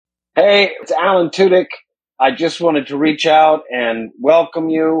Hey, it's Alan Tudyk. I just wanted to reach out and welcome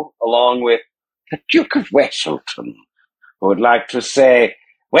you, along with the Duke of Wesselton. I would like to say,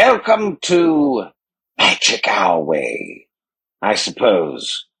 welcome to Magic Our Way, I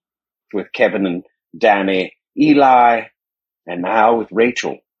suppose, with Kevin and Danny, Eli, and now with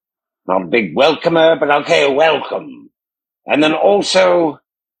Rachel. Not a big welcomer, but okay, welcome. And then also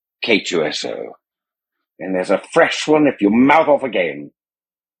K2SO. And there's a fresh one if you mouth off again.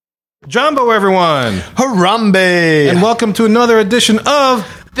 Jumbo, everyone! Harambe! And welcome to another edition of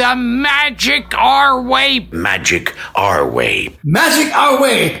The Magic Our Way. Magic Our Way. Magic Our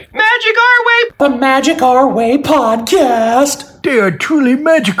Way. Magic Our Way. The Magic Our Way podcast. They are truly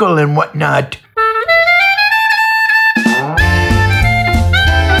magical and whatnot.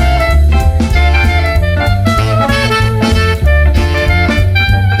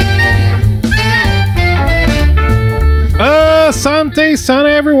 Asante Sana,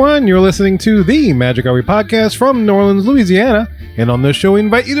 everyone. You're listening to the Magic Our Way podcast from New Orleans, Louisiana. And on this show, we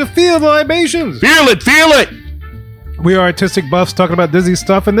invite you to feel the libations. Feel it, feel it! We are artistic buffs talking about Disney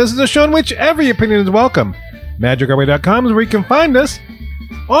stuff, and this is a show in which every opinion is welcome. MagicOurWay.com is where you can find us.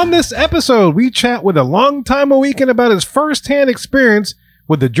 On this episode, we chat with a long-time weekend about his first-hand experience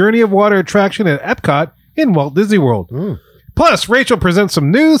with the Journey of Water attraction at Epcot in Walt Disney World. Plus, Rachel presents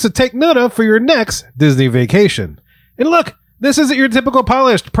some news to take note of for your next Disney vacation. And look, this isn't your typical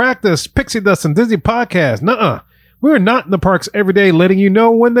polished, practiced, pixie dust and Disney podcast. Nuh-uh. We're not in the parks every day letting you know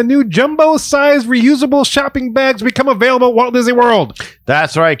when the new jumbo-sized reusable shopping bags become available at Walt Disney World.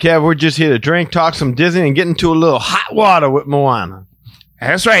 That's right, Kev. We're just here to drink, talk some Disney, and get into a little hot water with Moana.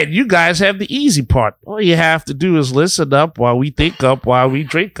 That's right. You guys have the easy part. All you have to do is listen up while we think up, while we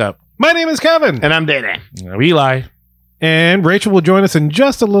drink up. My name is Kevin. And I'm Danny. I'm Eli. And Rachel will join us in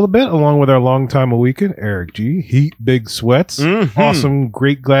just a little bit, along with our longtime weekend, Eric G. Heat Big Sweats. Awesome.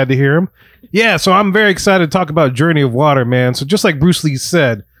 Great. Glad to hear him. Yeah, so I'm very excited to talk about Journey of Water, man. So just like Bruce Lee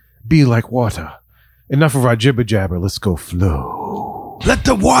said, be like water. Enough of our jibber jabber. Let's go flow. Let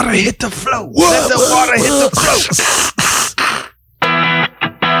the water hit the flow. Let the water hit the flow.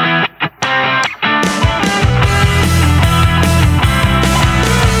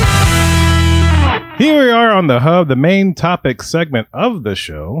 Here we are on the hub, the main topic segment of the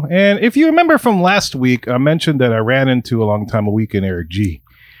show. And if you remember from last week, I mentioned that I ran into a long time a week in Eric G.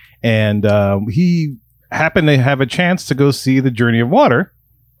 And he happened to have a chance to go see the Journey of Water,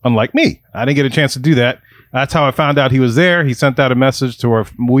 unlike me. I didn't get a chance to do that. That's how I found out he was there. He sent out a message to our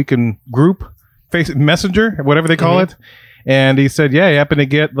weekend group, messenger, whatever they call it. And he said, yeah, he happened to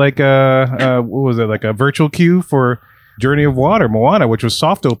get like what was it, like a virtual queue for Journey of Water, Moana, which was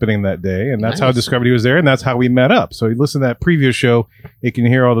soft opening that day. And that's how I discovered he was there. And that's how we met up. So you listen to that previous show, you can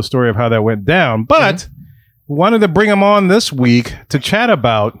hear all the story of how that went down. But wanted to bring him on this week to chat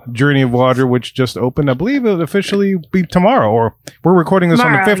about Journey of Water, which just opened. I believe it'll officially be tomorrow, or we're recording this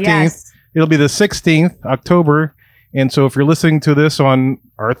on the 15th. Yes. It'll be the 16th, October. And so if you're listening to this on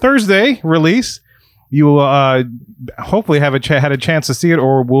our Thursday release, you will hopefully have had a chance to see it,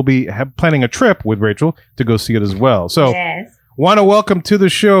 or we'll be planning a trip with Rachel to go see it as well. So want to welcome to the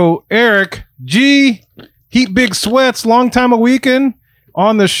show Eric G. Heat Big Sweats, long time a weekend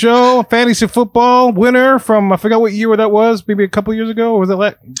on the show, fantasy football winner from, I forgot what year that was, maybe a couple years ago, or was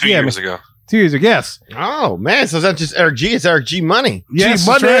it 2 years ago? 2 years ago, yes. Oh, man, so it's not just Eric G, it's Eric G Money. Yes,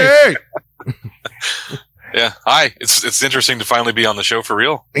 G Money! Right. Yeah, hi. It's interesting to finally be on the show for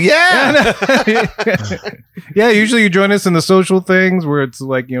real. Yeah. Yeah, usually you join us in the social things where it's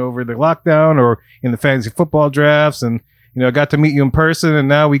like, over the lockdown or in the fantasy football drafts, and, I got to meet you in person, and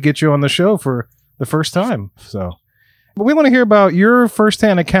now we get you on the show for the first time, so... But we want to hear about your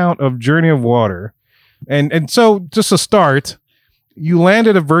firsthand account of Journey of Water. And so, just to start, you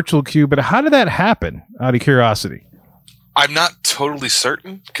landed a virtual queue, but how did that happen, out of curiosity? I'm not totally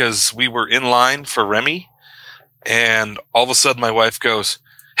certain, because we were in line for Remy, and all of a sudden my wife goes,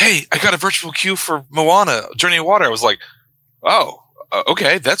 hey, I got a virtual queue for Moana, Journey of Water. I was like, oh,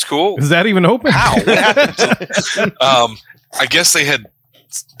 okay, that's cool. Is that even open? How? I guess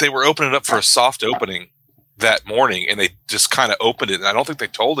they were opening it up for a soft opening that morning, and they just kind of opened it, and I don't think they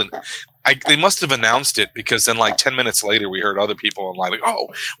told it. They must have announced it, because then like 10 minutes later we heard other people online like, oh,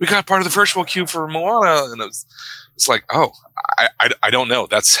 we got part of the virtual queue for Moana, and it's like, oh, I don't know.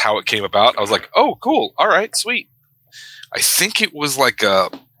 That's how it came about. I was like, oh, cool, all right, sweet. I think it was like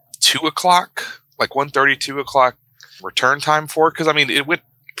 2 o'clock, like 1:30, 2 o'clock return time for it, because I mean it went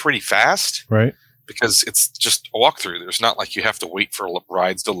pretty fast, right? Because it's just a walkthrough. There's not like you have to wait for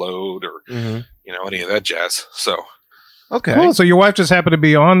rides to load or any of that jazz. So, okay, cool. So your wife just happened to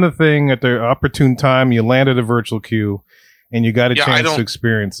be on the thing at the opportune time. You landed a virtual queue, and you got a chance to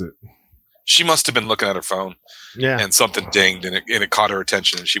experience it. she must have been looking at her phone, and something dinged, and it caught her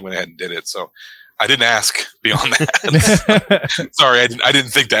attention, and she went ahead and did it. So I didn't ask beyond that. Sorry, I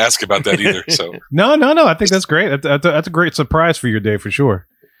didn't think to ask about that either. So no. I think that's great. That's a great surprise for your day for sure.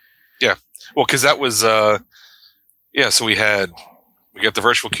 Yeah, well, because that was so we got the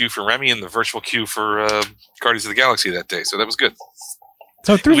virtual queue for Remy and the virtual queue for Guardians of the Galaxy that day. So that was good.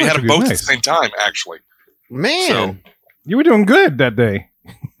 So we had them both at the same time, actually. Man, so, you were doing good that day.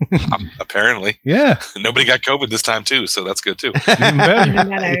 Apparently, yeah. Nobody got COVID this time too, so that's good too.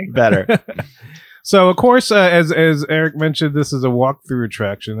 Even better. So, of course, as Eric mentioned, this is a walkthrough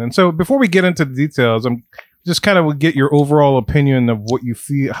attraction, and so before we get into the details, I'm just kind of get your overall opinion of what you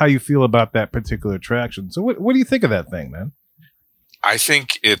feel, how you feel about that particular attraction. So, what do you think of that thing, man? I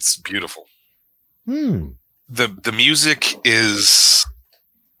think it's beautiful. The music is.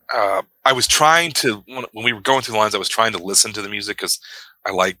 I was trying to when we were going through the lines. I was trying to listen to the music because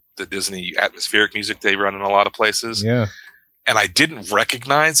I like the Disney atmospheric music they run in a lot of places. Yeah, and I didn't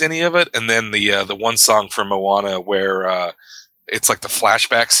recognize any of it. And then the one song from Moana where it's like the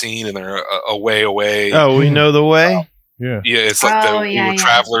flashback scene, and they're away. Oh, we know the way. Yeah, it's like the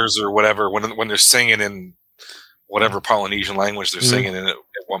travelers or whatever when they're singing in whatever Polynesian language they're singing in it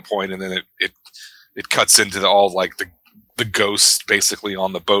at one point, and then it cuts into all like the ghosts basically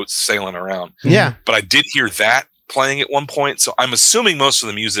on the boats sailing around. Yeah. But I did hear that playing at one point. So I'm assuming most of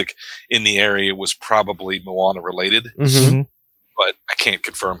the music in the area was probably Moana related. Mm-hmm. But I can't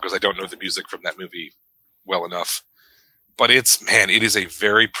confirm because I don't know the music from that movie well enough. But it is a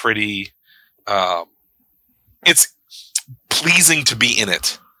very pretty, it's pleasing to be in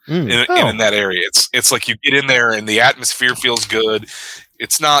it. In that area. It's like you get in there and the atmosphere feels good.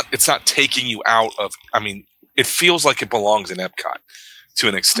 It's not taking you out of, it feels like it belongs in Epcot to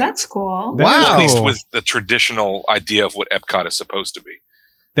an extent. That's cool. Wow. At least with the traditional idea of what Epcot is supposed to be.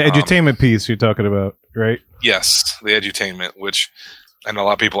 The edutainment piece you're talking about, right? Yes, the edutainment, which I know a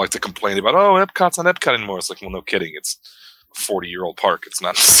lot of people like to complain about. Oh, Epcot's not Epcot anymore. It's like, well, no kidding. It's a 40-year-old park. It's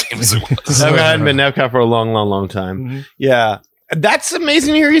not the same as it was. I hadn't been to Epcot for a long time. Mm-hmm. Yeah. That's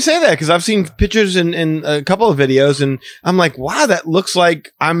amazing to hear you say that, because I've seen pictures in a couple of videos, and I'm like, wow, that looks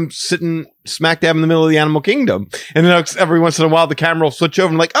like I'm sitting smack dab in the middle of the Animal Kingdom. And then every once in a while, the camera will switch over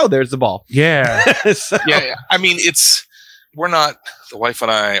and like, oh, there's the ball. Yeah. Yeah. The wife and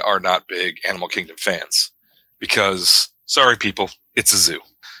I are not big Animal Kingdom fans because, sorry, people, it's a zoo.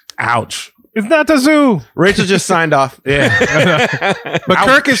 Ouch. It's not the zoo. Rachel just signed off. Yeah. But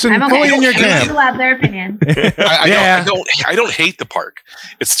Kirk is fully in your camp. People have their opinion. I don't hate the park.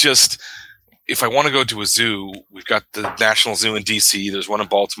 It's just, if I want to go to a zoo, we've got the National Zoo in DC. There's one in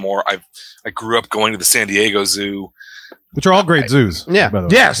Baltimore. I grew up going to the San Diego Zoo. Which are all great zoos. Yeah. By the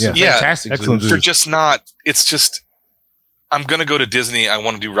way. Yes. Yeah. Fantastic. Excellent zoos. They're just not, it's just, I'm going to go to Disney. I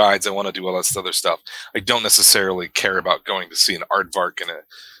want to do rides. I want to do all that other stuff. I don't necessarily care about going to see an aardvark in an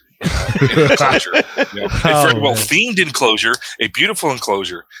enclosure. A very well themed enclosure, a beautiful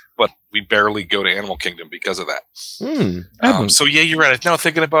enclosure, but we barely go to Animal Kingdom because of that. So yeah, you're right. Now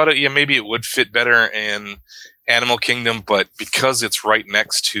thinking about it, yeah, maybe it would fit better in Animal Kingdom, but because it's right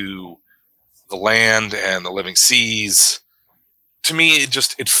next to the land and the living seas, to me,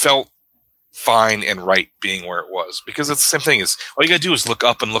 it felt fine and right being where it was, because it's the same thing as all you gotta do is look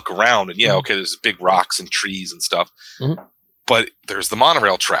up and look around, and okay, there's big rocks and trees and stuff. But there's the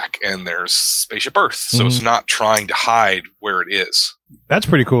monorail track and there's Spaceship Earth. So it's not trying to hide where it is. That's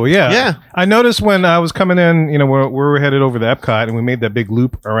pretty cool. Yeah. Yeah. I noticed when I was coming in, we're headed over to Epcot, and we made that big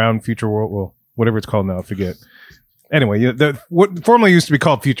loop around Future World. Well, whatever it's called now, I forget. Anyway, what formerly used to be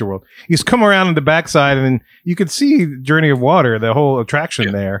called Future World. You just come around on the backside, and you could see Journey of Water, the whole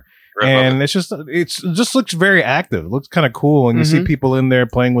attraction there. And it just looks very active. It looks kind of cool. And you see people in there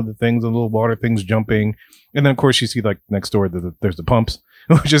playing with the things, the little water things jumping. And then, of course, you see like next door, there's the pumps,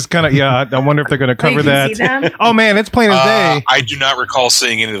 which is kind of, I wonder if they're going to cover that. Oh, man, it's plain as day. I do not recall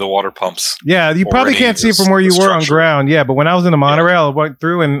seeing any of the water pumps. Yeah, you probably can't see from where you were on ground. Yeah, but when I was in the monorail, I went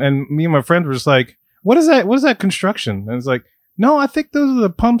through and me and my friends were just like, what is that? What is that construction? And it's like, no, I think those are the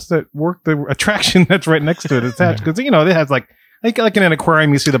pumps that work the attraction that's right next to it attached. Because, it has like in an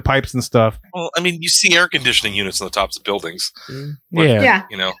aquarium, you see the pipes and stuff. Well, you see air conditioning units on the tops of buildings. But, yeah.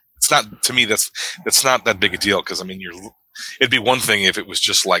 It's not, to me, that's not that big a deal, because it'd be one thing if it was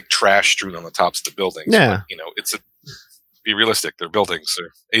just like trash strewn on the tops of the buildings. Yeah. But, be realistic. They're buildings,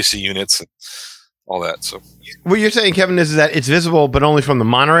 they're AC units and all that. So what you're saying, Kevin, is that it's visible, but only from the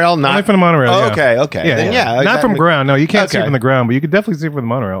monorail, not only from the monorail. Oh, yeah. Okay. Then, not from ground. No, you can't see it from the ground, but you could definitely see it from the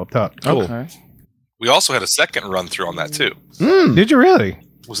monorail up top. Cool. Okay. we also had a second run through on that too. Did you really?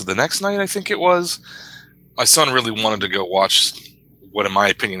 Was it the next night? I think it was. My son really wanted to go watch what in my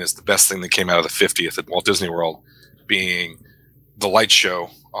opinion is the best thing that came out of the 50th at Walt Disney World, being the light show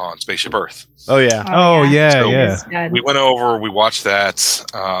on Spaceship Earth. Oh yeah. Oh yeah, So yeah. we went over, we watched that,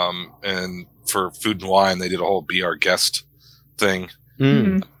 and for Food and Wine, they did a whole Be Our Guest thing,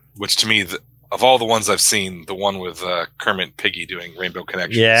 which to me, of all the ones I've seen, the one with Kermit and Piggy doing Rainbow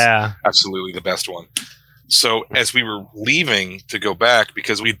Connection is absolutely the best one. So as we were leaving to go back,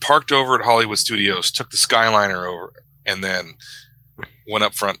 because we'd parked over at Hollywood Studios, took the Skyliner over, and then went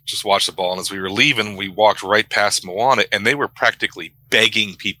up front, just watched the ball. And as we were leaving, we walked right past Moana, and they were practically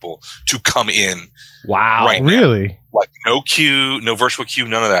begging people to come in. Wow. Right now. Really? Like no queue, no virtual queue,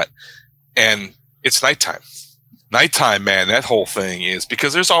 none of that. And it's nighttime. Nighttime, man, that whole thing is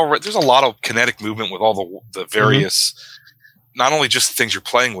because there's a lot of kinetic movement with all the various, not only just the things you're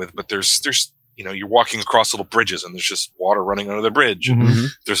playing with, but there's you're walking across little bridges and there's just water running under the bridge. Mm-hmm.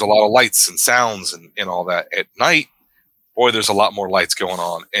 There's a lot of lights and sounds and all that. At night, boy, there's a lot more lights going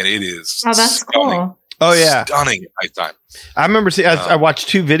on, and it is that's stunning. cool. Oh yeah, stunning at nighttime. I remember seeing. I watched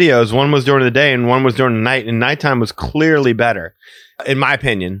 2 videos. One was during the day, and one was during the night. And nighttime was clearly better, in my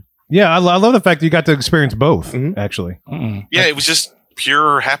opinion. Yeah, I love the fact that you got to experience both. Actually, Yeah, it was just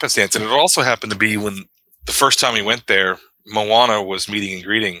pure happenstance, and it also happened to be when the first time we went there, Moana was meeting and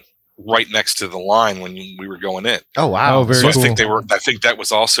greeting right next to the line when we were going in. Oh wow! Oh, very So cool. I think that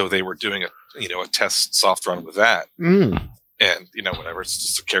was also they were doing a test soft run with that, and whatever. It's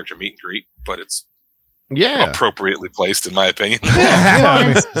just a character meet and greet, but it's appropriately placed in my opinion.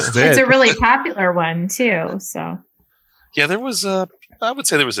 Well, it's a really popular one too. So yeah, there was I would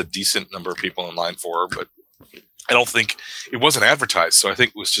say there was a decent number of people in line for her, but I don't think it wasn't advertised. So I think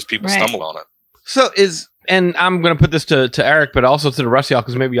it was just people stumbled on it. So and I'm going to put this to Eric, but also to the rest of y'all,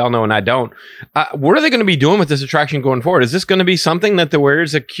 because maybe y'all know and I don't. What are they going to be doing with this attraction going forward? Is this going to be something that there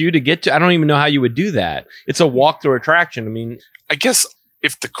is a queue to get to? I don't even know how you would do that. It's a walk-through attraction. I mean, I guess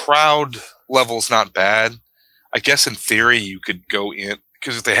if the crowd level's not bad, I guess in theory you could go in,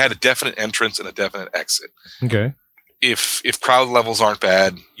 because if they had a definite entrance and a definite exit. Okay. If crowd levels aren't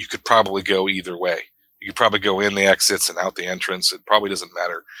bad, you could probably go either way. You could probably go in the exits and out the entrance. It probably doesn't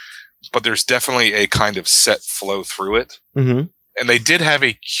matter. But there's definitely a kind of set flow through it. Mm-hmm. And they did have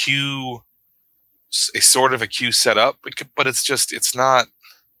a sort of a queue set up, but it's not,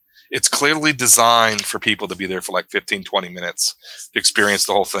 it's clearly designed for people to be there for like 15, 20 minutes to experience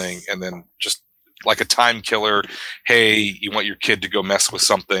the whole thing. And then just like a time killer. Hey, you want your kid to go mess with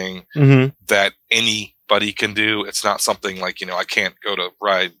something that anybody can do. It's not something like, I can't go to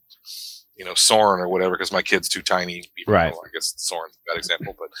ride, Soarin' or whatever because my kid's too tiny. Right. I guess Soarin's a bad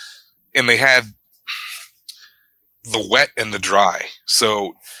example, and they had the wet and the dry.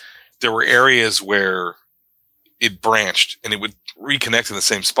 So there were areas where it branched and it would reconnect in the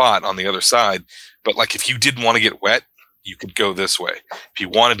same spot on the other side. But like if you didn't want to get wet, you could go this way. If you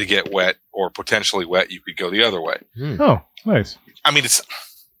wanted to get wet or potentially wet, you could go the other way. Oh, nice. I mean,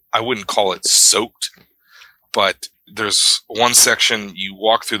 I wouldn't call it soaked, but there's one section you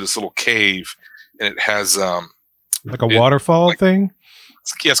walk through this little cave and it has like a waterfall thing.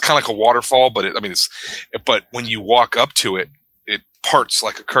 It's kind of like a waterfall, but but when you walk up to it, it parts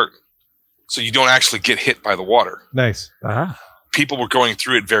like a curtain, so you don't actually get hit by the water. Nice. People were going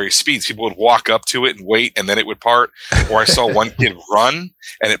through it various speeds. People would walk up to it and wait, and then it would part. Or I saw one kid run,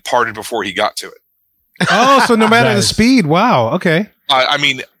 and it parted before he got to it. Oh, so no matter the speed. Wow. Okay. I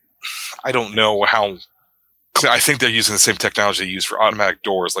mean, I don't know how. I think they're using the same technology they use for automatic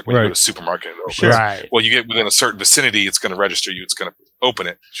doors, like when you go to a supermarket. Right. Well, you get within a certain vicinity, it's going to register you. It's going to open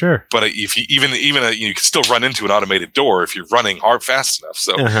it. Sure. But if you you can still run into an automated door if you're running hard fast enough.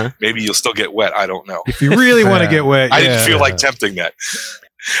 So maybe you'll still get wet. I don't know. If you really want to get wet, I didn't feel like tempting that.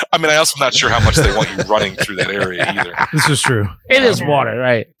 I mean, I also am not sure how much they want you running through that area either. This is true. It is water,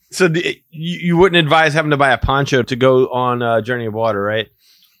 right? So you wouldn't advise having to buy a poncho to go on Journey of Water, right?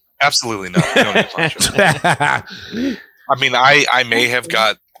 Absolutely not. You don't need a poncho. I mean, I may have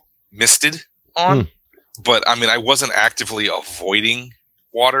got misted on, but I mean, I wasn't actively avoiding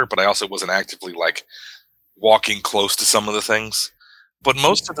water, but I also wasn't actively like walking close to some of the things. But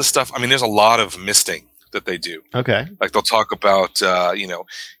most of the stuff, I mean, there's a lot of misting that they do. Okay. Like they'll talk about,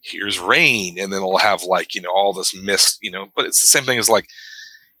 here's rain, and then they'll have like, all this mist, but it's the same thing as like,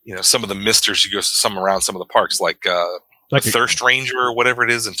 some of the misters you go to some around some of the parks, like Thirst Ranger or whatever it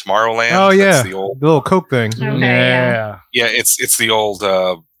is in Tomorrowland. Oh yeah, that's the little Coke thing. Okay, Yeah. Yeah, it's the old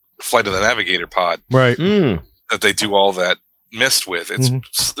Flight of the Navigator pod Right. that they do all that mist with.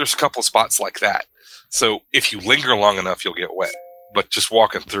 There's a couple of spots like that. So if you linger long enough, you'll get wet. But just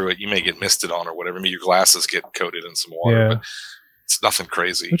walking through it, you may get misted on or whatever. Maybe your glasses get coated in some water, but it's nothing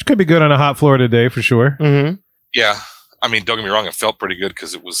crazy. Which could be good on a hot Florida day for sure. Mm-hmm. Yeah. I mean, don't get me wrong, it felt pretty good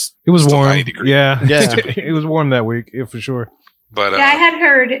because it was warm. 90 degrees. Yeah. It was warm that week, yeah, for sure. But I had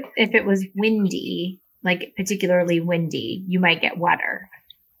heard if it was windy, like particularly windy, you might get wetter.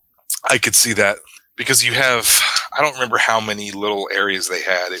 I could see that because you have, I don't remember how many little areas they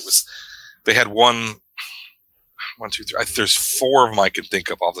had. They had one, two, three. There's 4 of them I can think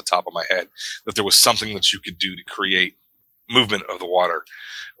of off the top of my head that there was something that you could do to create movement of the water.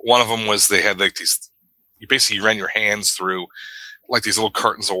 One of them was they had like these, you basically ran your hands through like these little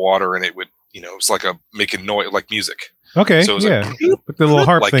curtains of water, and it would, it was like making noise, like music. Okay, so it was like the little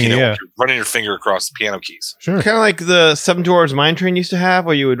harp like, thing, you're running your finger across the piano keys. Sure. Kind of like the Seven Dwarfs Mine Train used to have,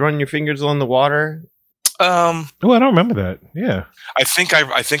 where you would run your fingers along the water. I don't remember that. Yeah. I think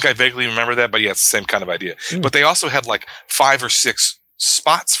I vaguely remember that, but yeah, it's the same kind of idea. But they also had like 5 or 6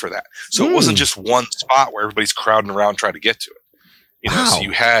 spots for that. So it wasn't just one spot where everybody's crowding around trying to get to it. So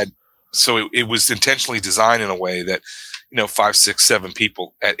you had, it was intentionally designed in a way that, 5, 6, 7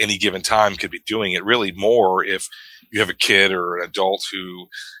 people at any given time could be doing it. Really more if you have a kid or an adult who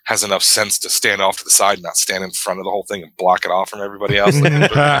has enough sense to stand off to the side and not stand in front of the whole thing and block it off from everybody else.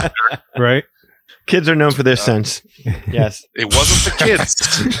 Right. Kids are known for their sense. Yes. It wasn't the kids.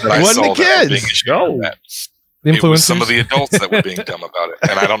 It wasn't the kids. It was some of the adults that were being dumb about it.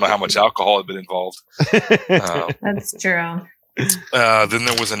 And I don't know how much alcohol had been involved. That's true. Then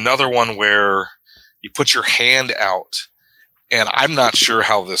there was another one where you put your hand out, and I'm not sure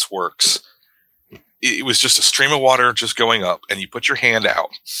how this works. It was just a stream of water just going up, and you put your hand out,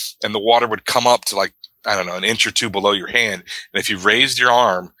 and the water would come up to like, I don't know, an inch or 2 below your hand. And if you raised your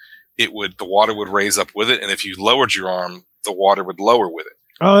arm, the water would raise up with it. And if you lowered your arm, the water would lower with it.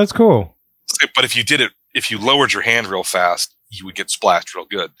 Oh, that's cool. But if you lowered your hand real fast, you would get splashed real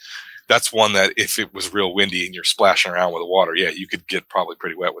good. That's one that if it was real windy and you're splashing around with the water, yeah, you could get probably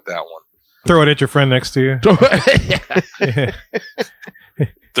pretty wet with that one. Throw it at your friend next to you.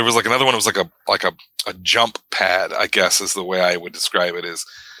 There was like another one. It was like a jump pad, I guess is the way I would describe it. Is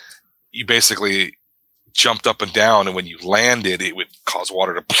you basically jumped up and down, and when you landed, it would cause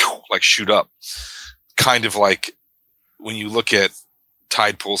water to like shoot up. Kind of like when you look at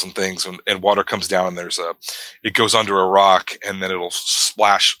tide pools and things, and water comes down, and it goes under a rock, and then it'll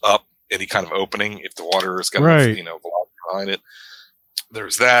splash up any kind of opening if the water is got velocity behind it.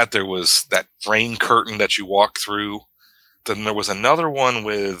 There's that. There was that rain curtain that you walk through. Then there was another one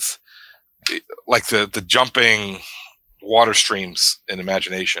with like the jumping water streams in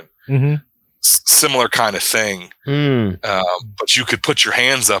Imagination. Mm-hmm. Similar kind of thing. But you could put your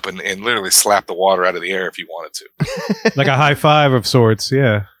hands up and literally slap the water out of the air if you wanted to. Like a high five of sorts,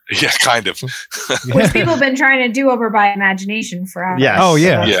 yeah. Yeah, kind of. Which people have been trying to do over by Imagination forever. Yes. Oh,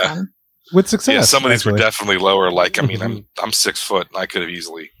 yeah. Yeah. With success. Yeah, some of these were actually. definitely lower. Like, I mean, I'm 6 foot, and I could have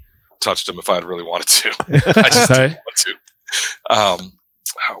easily touched them if I'd really wanted to. I just didn't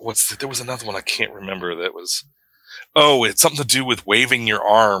want to. There was another one I can't remember that was. Oh, it's something to do with waving your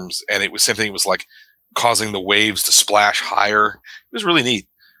arms, and it was something. It was like causing the waves to splash higher. It was really neat.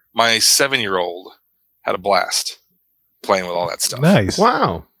 My 7-year-old had a blast playing with all that stuff. Nice.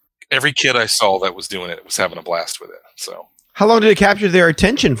 Wow. Every kid I saw that was doing it was having a blast with it. So. How long did it capture their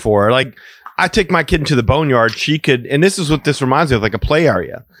attention for? Like, I take my kid into the boneyard. She could, and this is what this reminds me of, like a play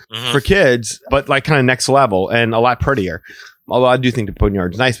area for kids, but like kind of next level and a lot prettier. Although I do think the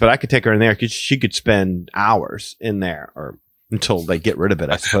boneyard's nice, but I could take her in there because she could spend hours in there or until they get rid of it,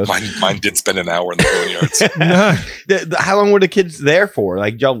 I suppose. Mine did spend an hour in the boneyards. How long were the kids there for?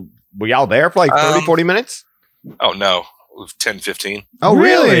 Like, were y'all there for like 30, 40 minutes? Oh, no. 10, 15. Oh,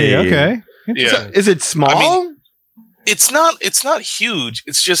 really? Okay. Yeah. So, is it small? I mean, it's not huge.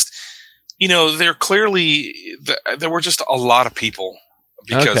 It's just, they're clearly, there were just a lot of people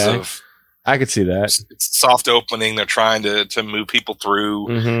because of. I could see that. It's soft opening. They're trying to move people through.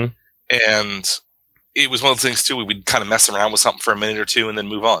 Mm-hmm. And it was one of the things, too, we'd kind of mess around with something for a minute or two and then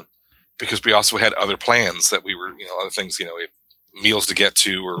move on. Because we also had other plans that we were, other things, meals to get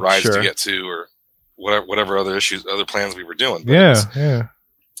to or rides to get to or whatever other plans we were doing. But yeah.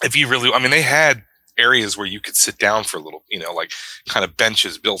 If you really, they had areas where you could sit down for a little, like kind of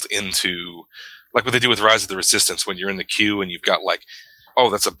benches built into, like what they do with Rise of the Resistance when you're in the queue and you've got like, oh,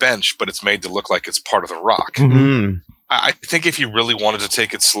 that's a bench, but it's made to look like it's part of the rock. Mm-hmm. I think if you really wanted to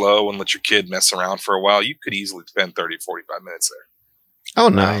take it slow and let your kid mess around for a while, you could easily spend 30, 45 minutes there. Oh,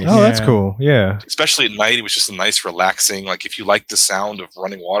 nice. Oh, that's cool. Yeah. Especially at night, it was just a nice, relaxing, like if you like the sound of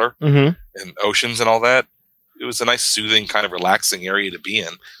running water and oceans and all that, it was a nice, soothing, kind of relaxing area to be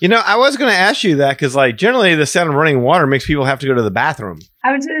in. I was going to ask you that because, like, generally the sound of running water makes people have to go to the bathroom.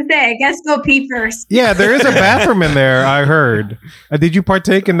 I was going to say, I guess go pee first. Yeah, there is a bathroom in there, I heard. Did you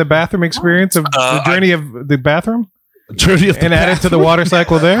partake in the bathroom experience of the journey of the bathroom? Journey of the and add it to the water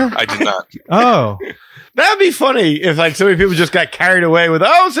cycle there? I did not. Oh, That'd be funny if like so many people just got carried away with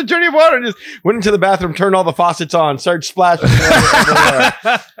it's a journey of water, and just went into the bathroom, turned all the faucets on, started splashing water everywhere.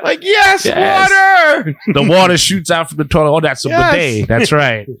 Like yes, water. The water shoots out from the toilet. Oh, that's a bidet. That's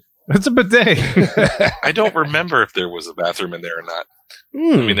right. it's a bidet. I don't remember if there was a bathroom in there or not. I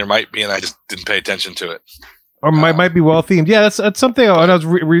mean, there might be, and I just didn't pay attention to it. Or might be well themed. Yeah, that's something. When I was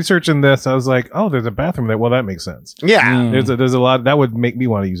researching this, I was like, "Oh, there's a bathroom there." Well, that makes sense. Yeah, there's a lot that would make me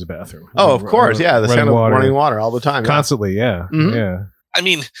want to use a bathroom. Oh, of course. Yeah, the sound of running water all the time, constantly. Yeah, yeah. I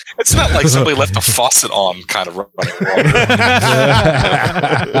mean, it's not like somebody left a faucet on, kind of running water.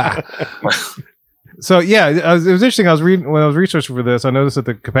 So yeah, it was interesting. I was reading when I was researching for this. I noticed that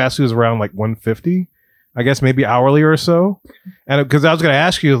the capacity was around like 150. I guess maybe hourly or so. And because I was going to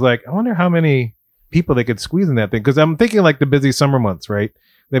ask you, like, I wonder how many people they could squeeze in that thing, because I'm thinking like the busy summer months, right?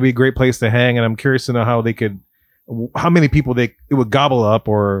 That'd be a great place to hang, and I'm curious to know how many people it would gobble up,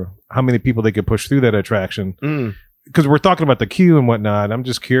 or how many people they could push through that attraction. Because we're talking about the queue and whatnot. I'm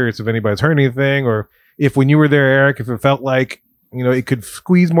just curious if anybody's heard anything, or if when you were there, Eric, if it felt like it could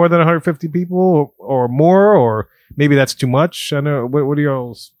squeeze more than 150 people or more, or maybe that's too much. I know. What are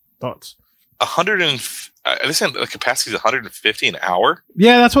y'all's thoughts? They said the capacity is 150 an hour.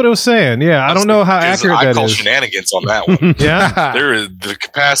 Yeah, that's what it was saying. Yeah, I don't know how accurate that is. I call shenanigans on that one. Yeah, the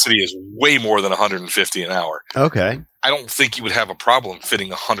capacity is way more than 150 an hour. Okay, I don't think you would have a problem fitting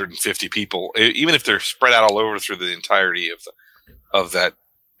 150 people, even if they're spread out all over through the entirety of that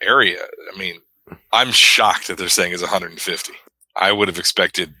area. I mean, I'm shocked that they're saying it's 150. I would have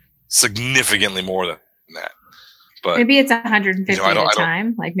expected significantly more than that. But maybe it's 150 at a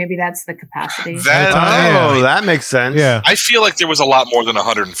time. Like maybe that's the capacity. That makes sense. Yeah, I feel like there was a lot more than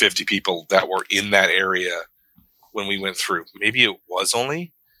 150 people that were in that area when we went through. Maybe it was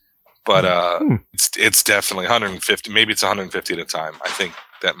only, but it's definitely 150. Maybe it's 150 at a time. I think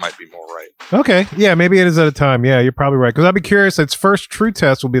that might be more right. Okay, yeah, maybe it is at a time. Yeah, you're probably right. Because I'd be curious. Its first true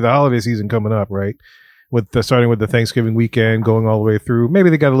test will be the holiday season coming up, right? Starting with the Thanksgiving weekend, going all the way through. Maybe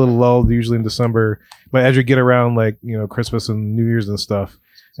they got a little lull, usually in December, but as you get around like Christmas and New Year's and stuff,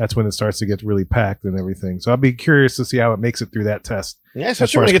 that's when it starts to get really packed and everything. So I'd be curious to see how it makes it through that test. Yeah,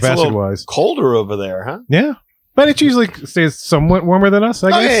 especially when it gets a little colder over there, huh? Yeah, but it usually stays somewhat warmer than us,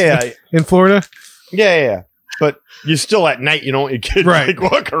 I guess. Yeah. In Florida. Yeah. But you're still at night. You don't want your kid like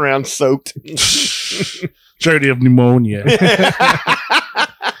walk around soaked. Journey of pneumonia.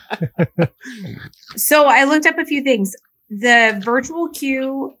 So I looked up a few things. The virtual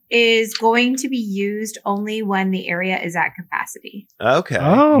queue is going to be used only when the area is at capacity. Okay.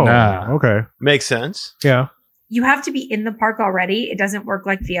 Oh, okay. Makes sense. Yeah. You have to be in the park already. It doesn't work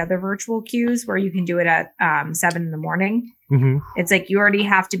like the other virtual queues where you can do it at 7 in the morning. Mm-hmm. It's like you already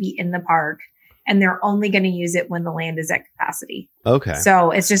have to be in the park, and they're only going to use it when the land is at capacity. Okay.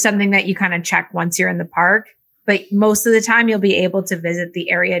 So it's just something that you kind of check once you're in the park. But most of the time, you'll be able to visit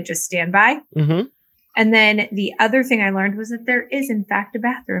the area, just stand by. Mm-hmm. And then the other thing I learned was that there is, in fact, a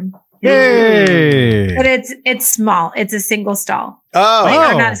bathroom. Yay! But it's small. It's a single stall. Oh.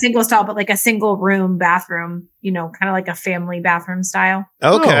 Or not a single stall, but like a single room bathroom, kind of like a family bathroom style.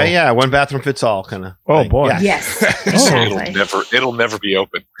 Okay, yeah. One bathroom fits all, kind of. Oh, boy. Yeah. Yes. It'll never be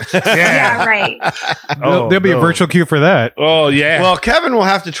open. Yeah, right. There'll be a virtual queue for that. Oh, yeah. Well, Kevin will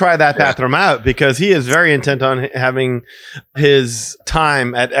have to try that bathroom out because he is very intent on having his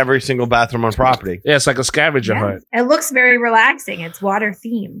time at every single bathroom on property. Yeah, it's like a scavenger hunt. It looks very relaxing. It's water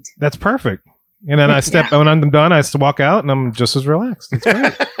themed. That's perfect. And then when I'm done, I walk out and I'm just as relaxed. It's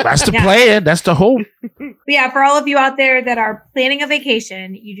great. That's the plan. That's the hope. But yeah, for all of you out there that are planning a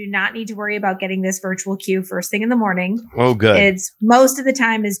vacation, you do not need to worry about getting this virtual queue first thing in the morning. Oh, good. It's most of the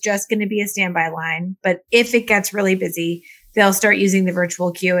time is just going to be a standby line. But if it gets really busy, they'll start using the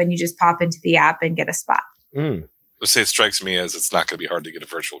virtual queue and you just pop into the app and get a spot. Let's say it strikes me as it's not going to be hard to get a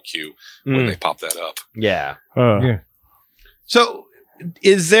virtual queue when they pop that up. Yeah. Yeah. So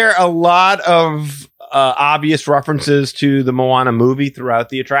is there a lot of obvious references to the Moana movie throughout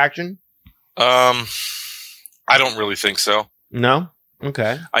the attraction? I don't really think so. No?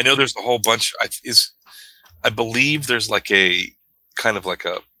 Okay. I know there's a whole bunch. I believe there's like a kind of like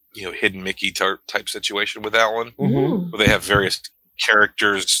a hidden Mickey type situation with that one, Mm-hmm. where they have various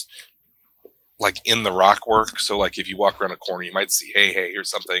characters like in the rock work. So like if you walk around a corner, you might see, hey, here's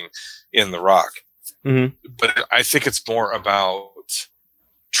something in the rock. Mm-hmm. But I think it's more about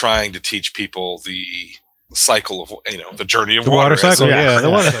trying to teach people the cycle of the journey of the water cycle. The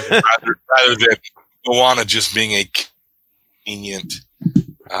water cycle. rather than Moana just being a convenient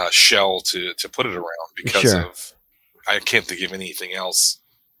shell to put it around because of I can't think of anything else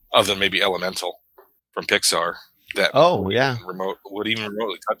other than maybe Elemental from Pixar. that would even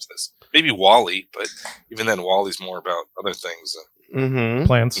remotely touch this. Maybe Wall-E, but even then, Wall-E's more about other things.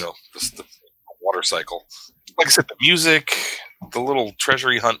 Plants. Just the water cycle. Like I said, the music, the little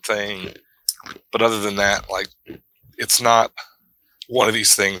treasury hunt thing. But other than that, like, it's not one of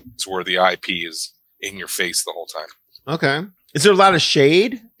these things where the IP is in your face the whole time. Okay. Is there a lot of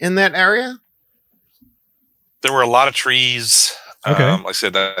shade in that area? There were a lot of trees. Okay. Like I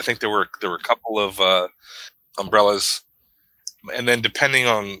said, I think there were a couple of umbrellas. And then depending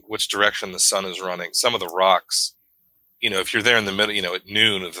on which direction the sun is running, some of the rocks, if you're there in the middle, at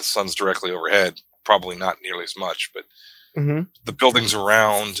noon, if the sun's directly overhead, probably not nearly as much. But the buildings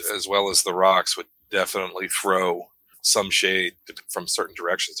around, as well as the rocks, would definitely throw some shade from certain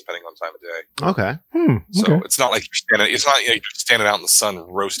directions depending on time of day. Okay. So it's not like you're standing out in the sun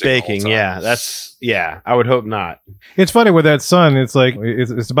roasting. Baking, I would hope not. It's funny with that sun, it's like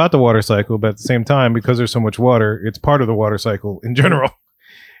it's about the water cycle, but at the same time, because there's so much water, it's part of the water cycle in general.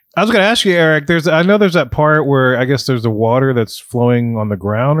 I was going to ask you, Eric, I know there's that part where I guess there's the water that's flowing on the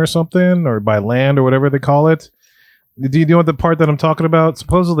ground or something, or by land or whatever they call it. Do you know what the part that I'm talking about?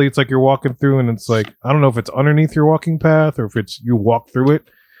 Supposedly, it's like you're walking through and it's like, I don't know if it's underneath your walking path or if it's you walk through it.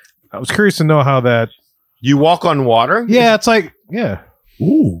 I was curious to know how that... You walk on water? Yeah, it's like, yeah.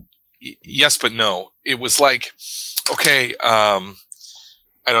 Ooh. Yes, but no. It was like, okay, I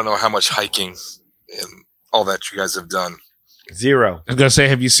don't know how much hiking and all that you guys have done. 0. I was going to say,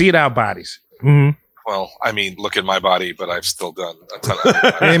 have you seen our bodies? Mm-hmm. Well, I mean, look at my body, but I've still done a ton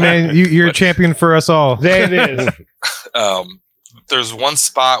of Hey, man, you're a champion for us all. There it is. There's one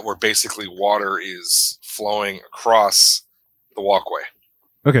spot where basically water is flowing across the walkway.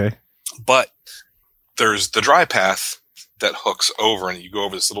 Okay. But there's the dry path that hooks over, and you go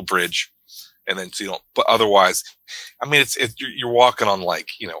over this little bridge, and then but otherwise, I mean, you're walking on like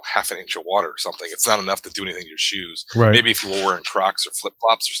half an inch of water or something. It's not enough to do anything to your shoes. Right. Maybe if you were wearing Crocs or flip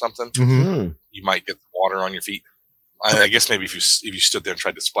flops or something, you might get water on your feet. I guess maybe if you stood there and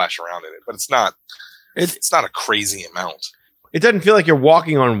tried to splash around in it, but it's not a crazy amount. It doesn't feel like you're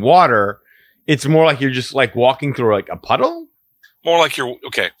walking on water. It's more like you're just like walking through like a puddle. More like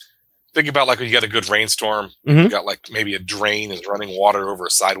think about like when you got a good rainstorm, you got like maybe a drain is running water over a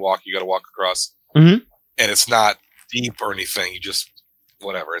sidewalk you got to walk across, and it's not deep or anything. You just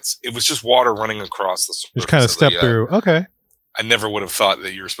whatever. It was just water running across the surface. Just kind of step through. Okay. I never would have thought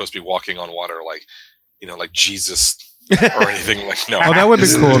that you were supposed to be walking on water like like Jesus or anything like no. Oh, that would be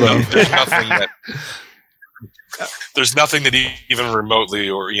cool though. There's nothing that even remotely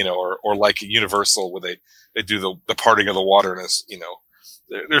or like Universal where they do the parting of the water and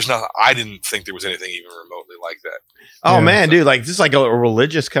there's not. I didn't think there was anything even remotely like that. Oh man, dude! Like this is like a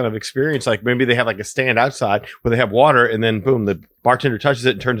religious kind of experience. Like maybe they have like a stand outside where they have water, and then boom, the bartender touches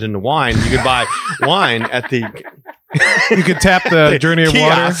it and turns into wine. You can buy wine at the. You could tap the Journey of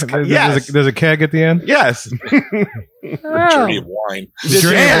kiosk. Water. Yes. There's a keg at the end. Yes. Journey of Wine.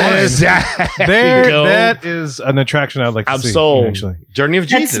 That is an attraction I'd like to see. I'm sold. Actually. Journey of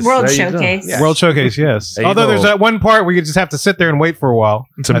That's Jesus. World There you go. Showcase. Yes. World Showcase, yes. There you Although there's go. that one part where you just have to sit there and wait for a while.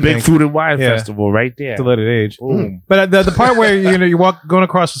 It's a I big think, food and wine Yeah. festival right there. to let it age. But the part where you walk going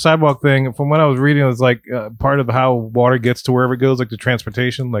across the sidewalk thing, from what I was reading, it was like part of how water gets to wherever it goes, like the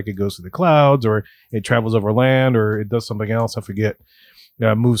transportation, like it goes to the clouds, or it travels over land, or it does something else. I forget.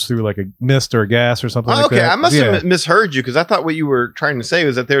 Moves through like a mist or a gas or something like Okay, that. I must have misheard you because I thought what you were trying to say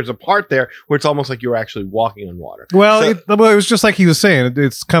was that there's a part there where it's almost like you were actually walking on water. Well, So- it was just like he was saying.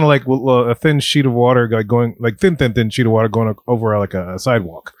 It's kind of like a thin sheet of water going like thin sheet of water going over like a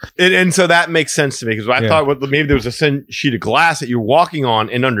sidewalk. And so that makes sense to me because I Yeah. thought maybe there was a thin sheet of glass that you're walking on,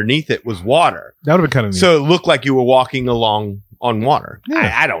 and underneath it was water. That would have been kind of neat. So it looked like you were walking along on water.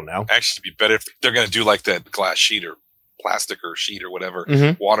 Yeah. I don't know. Actually, it'd be better if they're going to do like that glass sheet or plastic or sheet or whatever,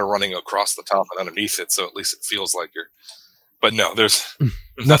 Mhm. water running across the top and underneath it, so at least it feels like you're. But no, there's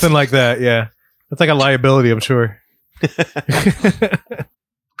Nothing like that. Yeah, that's like a liability, I'm sure.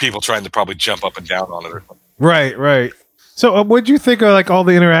 people trying to probably jump up and down on it or something. Right. So, what do you think of like all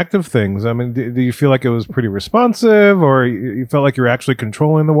the interactive things? I mean, do you feel like it was pretty responsive, or you felt like you're actually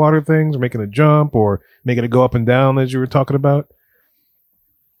controlling the water things, or making it jump, or making it go up and down, as you were talking about?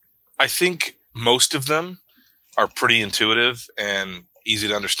 I think most of them are pretty intuitive and easy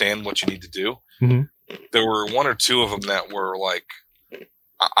to understand what you need to do. Mhm. There were one or two of them that were like,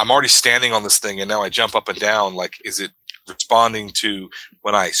 I'm already standing on this thing and now I jump up and down. Like, is it responding to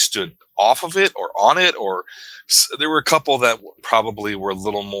when I stood off of it or on it? Or there were a couple that probably were a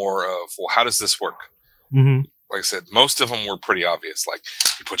little more of, well, how does this work? Mm-hmm. Like I said, most of them were pretty obvious. Like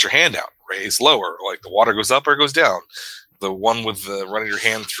you put your hand out, raise lower, like the water goes up or it goes down. The one with the running your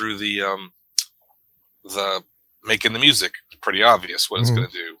hand through the making the music, pretty obvious what it's going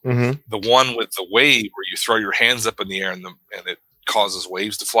to do. Mm-hmm. The one with the wave where you throw your hands up in the air and it causes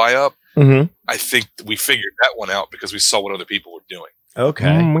waves to fly up. Mm-hmm. I think we figured that one out because we saw what other people were doing. Okay.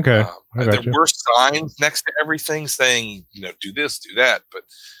 Okay. There were signs next to everything saying, do this, do that. But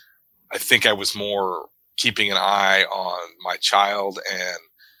I think I was more keeping an eye on my child and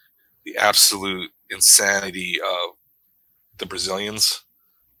the absolute insanity of the Brazilians.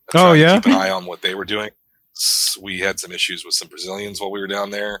 Oh, yeah? Keep an eye on what they were doing. We had some issues with some Brazilians while we were down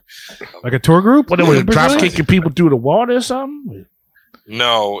there. Like a tour group? What, they were drop kicking people through the water or something?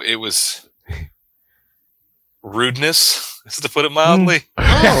 No, it was rudeness, to put it mildly.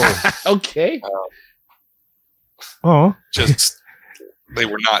 Oh, okay. Just they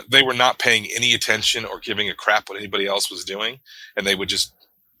were not paying any attention or giving a crap what anybody else was doing, and they would just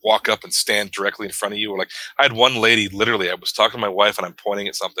walk up and stand directly in front of you. Or like, I had one lady, literally, I was talking to my wife and I'm pointing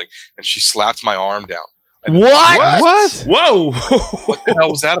at something, and she slapped my arm down. What? Whoa! What the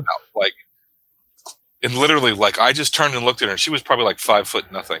hell was that about? Like, and literally, like, I just turned and looked at her, and she was probably like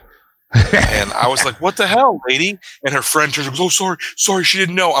 5'0" nothing. And I was like, "What the hell, lady?" And her friend turns and goes, "Oh, sorry, she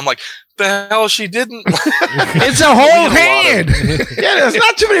didn't know." I'm like, "The hell, she didn't." It's a whole hand. Yeah, there's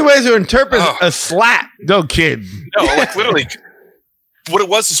not too many ways to interpret a slap. No kid. No, like literally, what it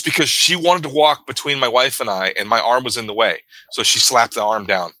was is because she wanted to walk between my wife and I, and my arm was in the way, so she slapped the arm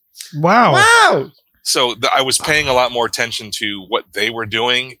down. Wow. So I was paying a lot more attention to what they were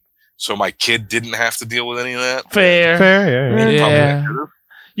doing, so my kid didn't have to deal with any of that. Fair. Yeah.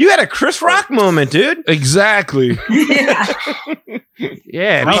 You had a Chris Rock moment, dude. Exactly. Yeah.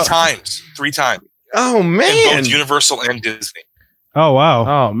 Three times. Oh, man. In both Universal and Disney. Oh,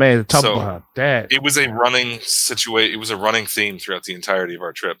 wow. Oh, man. Talk about that. It was a running situation. It was a running theme throughout the entirety of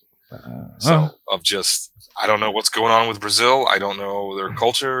our trip. Of just, I don't know what's going on with Brazil. I don't know their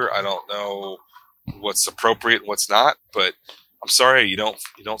culture. I don't know what's appropriate and what's not, but I'm sorry, you don't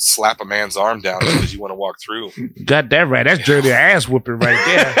slap a man's arm down because you want to walk through. Got that right. That's journey of ass whooping right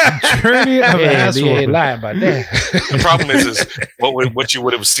there. Journey of ass whooping. Ain't lying about that. The problem is what you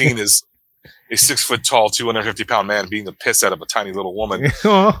would have seen is a 6 foot tall, 250 pound man beating the piss out of a tiny little woman,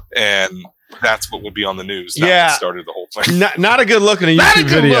 and that's what would be on the news. That started the whole thing. Not a good look in a YouTube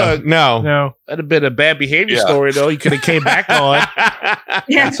video. No. That'd have been a bad behavior story, though. You could have came back on.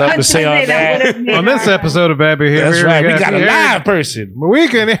 Something to say on that. On this episode of Bad Behavior, that's right. We got a live person. We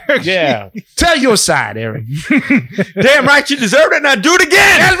can, Eric. Yeah. Tell your side, Eric. Damn right, you deserved it. Now do it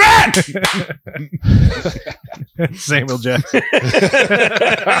again. That's right. Samuel Jackson.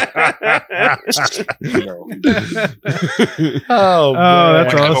 Oh,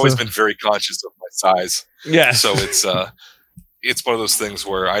 that's awesome. I've always been very conscious of my size. Yeah. So it's one of those things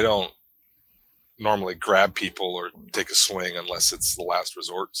where I don't normally grab people or take a swing unless it's the last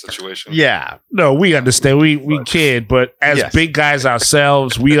resort situation. Yeah. No, we understand. We kid, but as big guys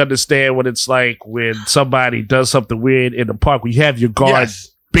ourselves, we understand what it's like when somebody does something weird in the park. We have your guard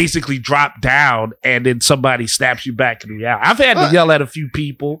basically drop down and then somebody snaps you back in reality. I've had to yell at a few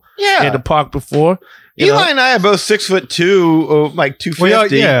people in the park before. Eli and I are both 6'2", like 250. Well,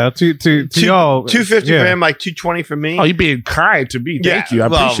 to y'all, 250 for him, like 220 for me. Oh, you're being kind to me. Thank you. I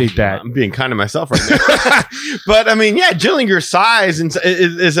appreciate that. I'm being kind to myself right now. But I mean, generally your size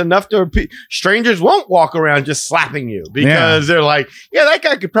is enough to strangers won't walk around just slapping you because they're like, that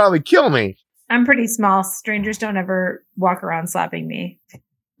guy could probably kill me. I'm pretty small. Strangers don't ever walk around slapping me.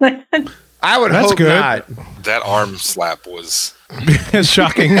 I would hope not. That arm slap was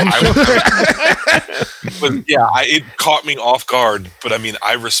shocking. It caught me off guard, but I mean,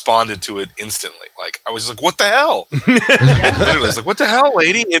 I responded to it instantly. Like I was like, "What the hell?" Literally, I was like, "What the hell,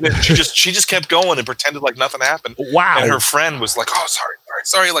 lady?" And then she just kept going and pretended like nothing happened. Wow! And her friend was like, "Oh,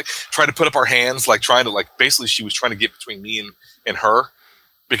 sorry," like trying to put up our hands, like trying to basically she was trying to get between me and her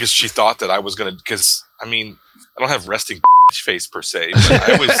because she thought that I was gonna. Because I mean, I don't have resting face per se,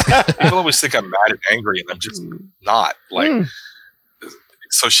 but people always think I'm mad and angry, and I'm just not.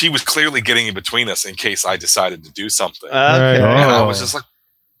 So she was clearly getting in between us in case I decided to do something. Okay. And I was just like,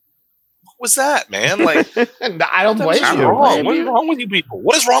 "What was that, man?" Like, I don't blame you. What is wrong with you people?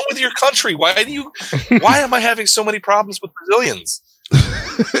 What is wrong with your country? Why am I having so many problems with Brazilians?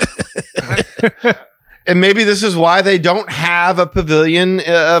 And maybe this is why they don't have a pavilion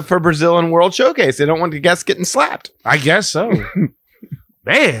for Brazil and World Showcase. They don't want the guests getting slapped. I guess so.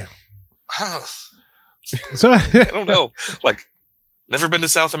 Man. So I don't know. Like, never been to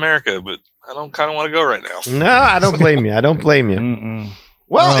South America, but I don't kind of want to go right now. No, I don't blame you. Mm-mm.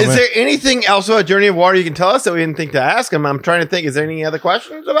 Well, is there anything else about Journey of Water you can tell us that we didn't think to ask him? I'm trying to think. Is there any other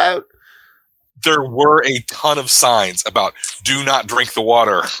questions about there were a ton of signs about do not drink the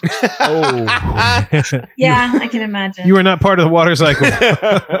water. Yeah, I can imagine. You are not part of the water cycle.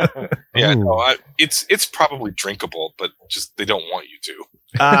 Yeah, no, it's probably drinkable, but just they don't want you to.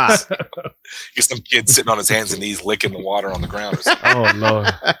 Get some kid sitting on his hands and knees licking the water on the ground or something. Oh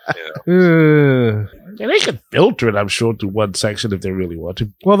Lord. Yeah. And they can filter it, I'm sure, through one section if they really want to.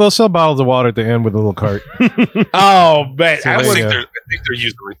 Well, they'll sell bottles of water at the end with a little cart. Oh man, I think they're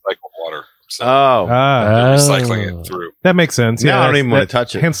using recycled water. So Oh, they're recycling it through. That makes sense. now I don't that's- even want that- to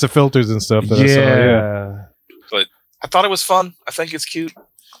touch it. Hence the filters and stuff. That I saw, yeah. But I thought it was fun. I think it's cute.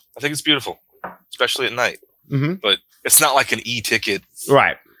 I think it's beautiful, especially at night. Mm-hmm. But it's not like an e-ticket.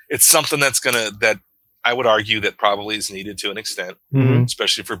 Right. It's something that I would argue that probably is needed to an extent, Mhm.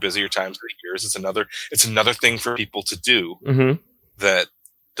 especially for busier times of the years. It's another thing for people to do Mm-hmm. that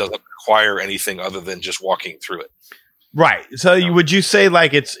doesn't require anything other than just walking through it. Right. So would you say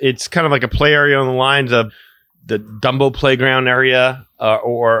like it's kind of like a play area on the lines of the Dumbo playground area,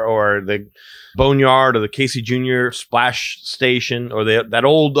 or the Boneyard, or the Casey Jr. splash station, or that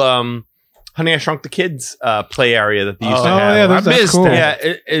old Honey I Shrunk the Kids play area that they used to have? yeah, I that's missed cool. that.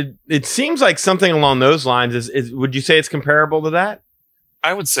 Yeah, it seems like something along those lines. Is would you say it's comparable to that?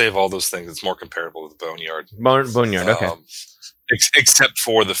 I would say of all those things, it's more comparable to the Boneyard. Boneyard, okay. Except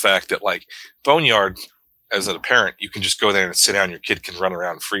for the fact that, like, Boneyard, as a parent, you can just go there and sit down. Your kid can run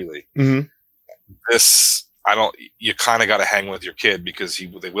around freely. Mm-hmm. This, you kind of got to hang with your kid because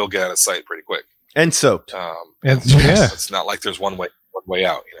they will get out of sight pretty quick. And soaked. And- yeah. It's not like there's one way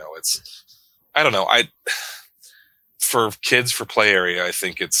out. I don't know. For kids, for play area, I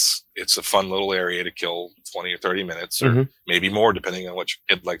think it's a fun little area to kill 20 or 30 minutes, or maybe more, depending on what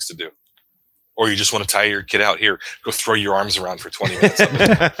your kid likes to do. Or you just want to tire your kid out. Here, go throw your arms around for 20 minutes.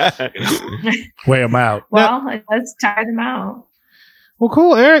 Weigh them out. Well, let's tire them out. Well,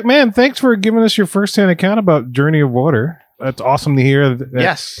 cool, Eric. Man, thanks for giving us your firsthand account about Journey of Water. That's awesome to hear. That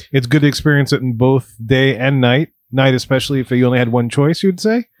Yes. it's good to experience it in both day and night. Night, especially if you only had one choice, you'd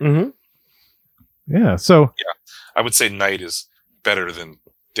say. Mm-hmm. Yeah. So I would say night is better than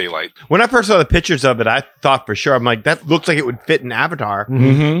daylight. When I first saw the pictures of it, I thought for sure, I'm like, that looks like it would fit in Avatar.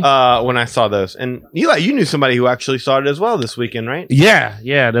 Mm-hmm. When I saw those, and Eli, you knew somebody who actually saw it as well this weekend, right? Yeah.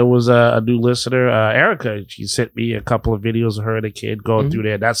 There was a new listener, Erica. She sent me a couple of videos of her and a kid going through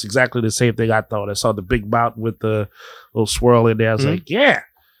there. That's exactly the same thing I thought. I saw the big mountain with the little swirl in there. I was like, yeah,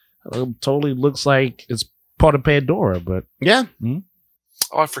 totally looks like it's part of Pandora, but Yeah.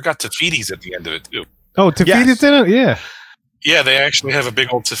 Oh, I forgot Tafiti's at the end of it too. Tafiti's in it? Yeah. Yeah, they actually have a big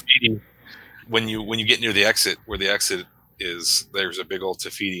old Tafiti when you get near the exit, where the exit is. There's a big old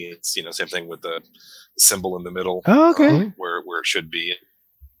Tafiti. It's same thing with the symbol in the middle. Oh, okay. Where it should be.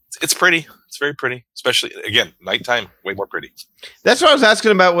 It's pretty. It's very pretty, especially again nighttime. Way more pretty. That's what I was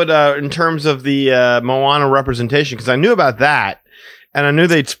asking about. What in terms of the Moana representation? Because I knew about that, and I knew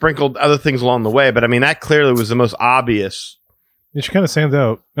they'd sprinkled other things along the way. But I mean, that clearly was the most obvious. Yeah, she kind of stands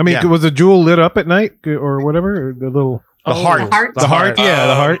out. I mean, Yeah. was the jewel lit up at night or whatever? Or the little Heart. the heart? Yeah,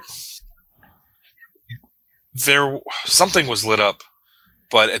 the heart. Something was lit up,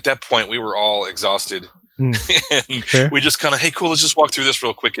 but at that point we were all exhausted, and Fair. we just kind of, hey, cool, let's just walk through this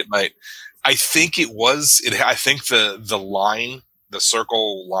real quick at night. I think it was. I think the line, the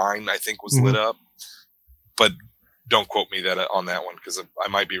circle line, I think was lit up, but don't quote me on that one because I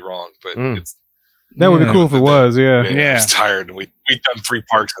might be wrong. But it's. That would be cool if it was. Yeah. I was tired, and we'd done 3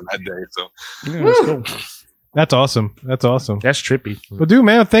 parks on that day, so that's cool. That's awesome. That's awesome. That's trippy. Well, dude,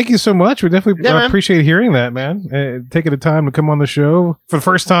 man, thank you so much. We definitely Yeah, man. appreciate hearing that, man. Taking the time to come on the show for the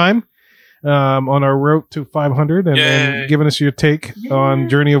first time on our road to 500 and Yay. giving us your take on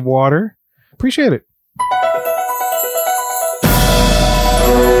Journey of Water. Appreciate it.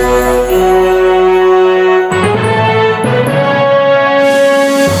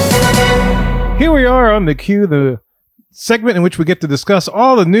 Here we are on the queue, the segment in which we get to discuss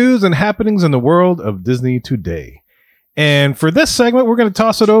all the news and happenings in the world of Disney today. And for this segment, we're going to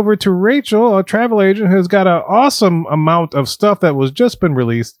toss it over to Rachel, a travel agent who's got an awesome amount of stuff that was just been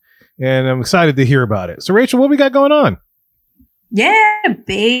released. And I'm excited to hear about it. So, Rachel, what we got going on? Yeah,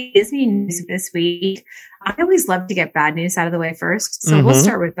 big Disney news this week. I always love to get bad news out of the way first. So we'll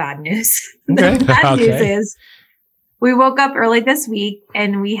start with bad news. Okay. The bad Okay. news is we woke up early this week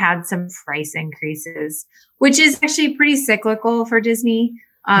and we had some price increases, which is actually pretty cyclical for Disney.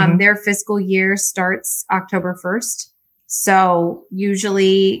 Their fiscal year starts October 1st. So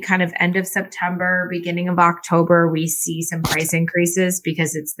usually kind of end of September, beginning of October, we see some price increases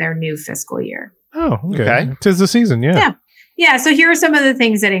because it's their new fiscal year. Oh, okay. Okay. 'Tis the season, yeah. Yeah. So here are some of the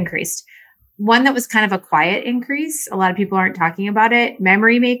things that increased. One that was kind of a quiet increase. A lot of people aren't talking about it.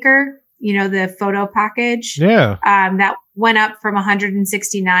 Memory Maker the photo package. Yeah. That went up from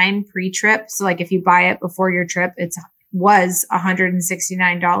 $169 pre-trip. So like if you buy it before your trip, was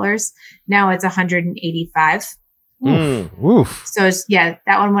 $169. Now it's $185. Oof. So that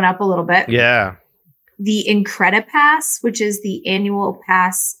one went up a little bit. Yeah. The Incredipass, which is the annual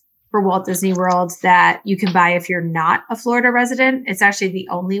pass for Walt Disney World that you can buy if you're not a Florida resident. It's actually the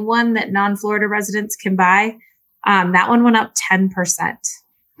only one that non-Florida residents can buy. That one went up 10%.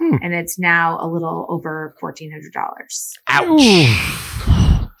 And it's now a little over $1,400. Ouch.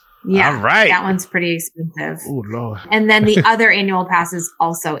 Yeah. All right. That one's pretty expensive. Oh, Lord. And then the other annual passes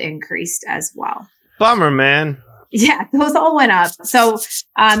also increased as well. Bummer, man. Yeah, those all went up. So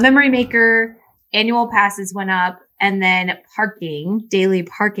Memory Maker annual passes went up, and then daily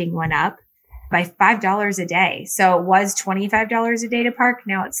parking went up by $5 a day. So it was $25 a day to park.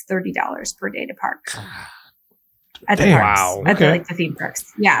 Now it's $30 per day to park. At the parks. Wow. At the theme parks.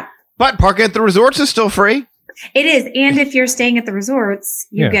 Yeah. But parking at the resorts is still free. It is. And if you're staying at the resorts,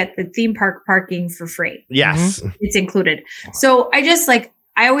 you get the theme park parking for free. Yes. It's included. So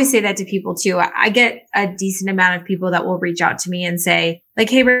I always say that to people too. I get a decent amount of people that will reach out to me and say like,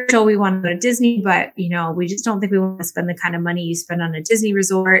 hey, Rachel, we want to go to Disney, but we just don't think we want to spend the kind of money you spend on a Disney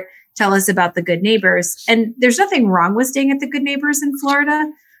resort. Tell us about the Good Neighbors. And there's nothing wrong with staying at the Good Neighbors in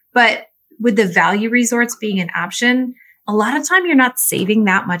Florida, but with the value resorts being an option, a lot of time you're not saving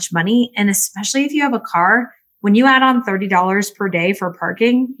that much money. And especially if you have a car, when you add on $30 per day for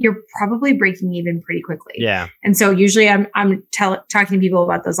parking, you're probably breaking even pretty quickly. Yeah. And so usually I'm talking to people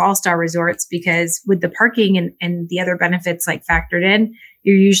about those all-star resorts because with the parking and the other benefits like factored in,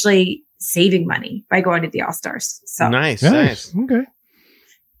 you're usually saving money by going to the all-stars. So Nice. Okay.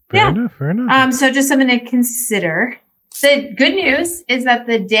 Fair enough. So just something to consider. The good news is that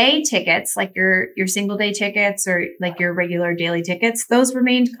the day tickets, like your single day tickets or like your regular daily tickets, those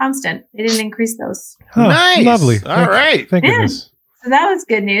remained constant. They didn't increase those. Huh, Nice. Lovely. All right. Thank goodness. So that was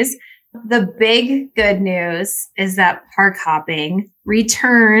good news. The big good news is that park hopping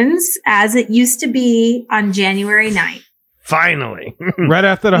returns as it used to be on January 9th. Finally. Right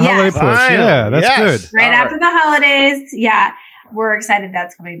after the holiday push. Finally. Yeah, that's Yes. good. Right after the holidays. Yeah. We're excited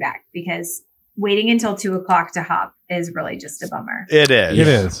that's coming back because waiting until 2:00 to hop is really just a bummer. It is. It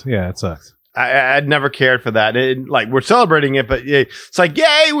is. Yeah, it sucks. I'd never cared for that. We're celebrating it, but it's like,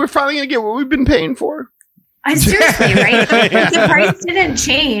 yay, we're finally going to get what we've been paying for. Seriously, right? Yeah. The price didn't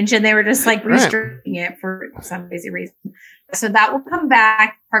change and they were just like restricting it for some crazy reason. So that will come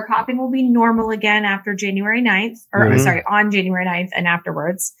back. Park hopping will be normal again after January 9th, on January 9th and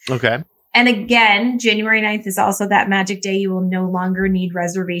afterwards. Okay. And again, January 9th is also that magic day. You will no longer need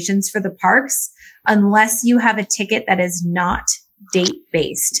reservations for the parks unless you have a ticket that is not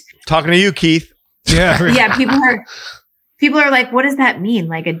date-based. Talking to you, Keith. Yeah. Yeah, people are like, what does that mean?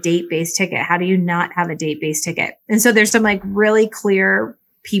 Like a date-based ticket? How do you not have a date-based ticket? And so there's some like really clear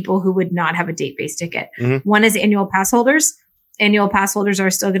people who would not have a date-based ticket. Mm-hmm. One is annual pass holders. Annual pass holders are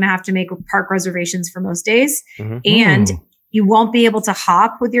still going to have to make park reservations for most days. Mm-hmm. And you won't be able to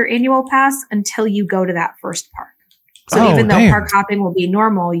hop with your annual pass until you go to that first park. So even though park hopping will be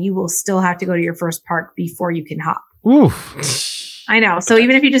normal, you will still have to go to your first park before you can hop. Oof. I know. So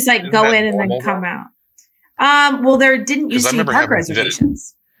even if you just like go in and then come out. Well, there didn't used to be park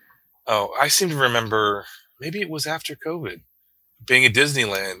reservations. I seem to remember maybe it was after COVID being at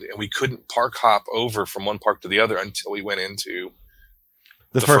Disneyland and we couldn't park hop over from one park to the other until we went into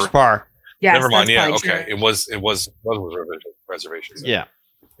the first park. Yes, never mind. Yeah. True. It was reservations. Yeah.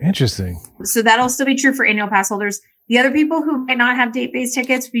 Interesting. So that'll still be true for annual pass holders. The other people who might not have date-based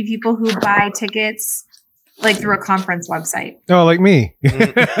tickets would be people who buy tickets like through a conference website. Oh, like me.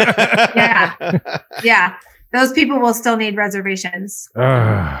 Yeah. Yeah. Those people will still need reservations.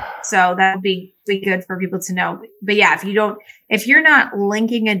 So that would be good for people to know. But yeah, if you're not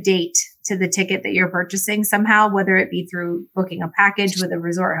linking a date to the ticket that you're purchasing somehow, whether it be through booking a package with a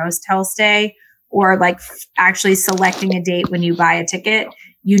resort hotel stay or like actually selecting a date when you buy a ticket,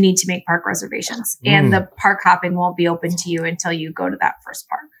 you need to make park reservations. And the park hopping won't be open to you until you go to that first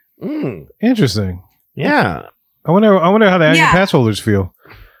park. Interesting. Yeah. I wonder how the annual pass holders feel.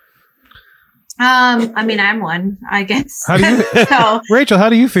 I mean, I'm one, I guess. How do you, Rachel, how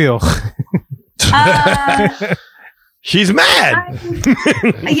do you feel? She's mad.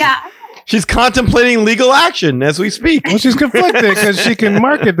 Yeah. She's contemplating legal action as we speak. Well, she's conflicted because she can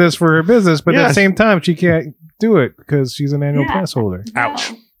market this for her business, but at the same time, she can't do it because she's an annual pass holder.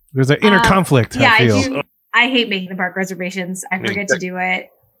 Ouch. There's an inner conflict, I feel. I hate making the park reservations. I forget to do it.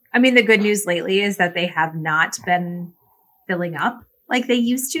 I mean, the good news lately is that they have not been filling up like they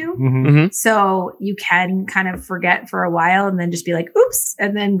used to. Mm-hmm. So you can kind of forget for a while and then just be like, oops,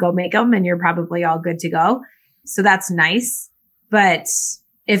 and then go make them and you're probably all good to go. So that's nice. But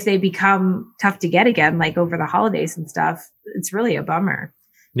if they become tough to get again, like over the holidays and stuff, it's really a bummer.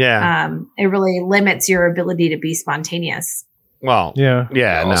 Yeah. It really limits your ability to be spontaneous. Well, yeah.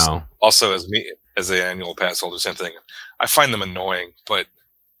 No. Also, as an annual pass holder, same thing. I find them annoying, but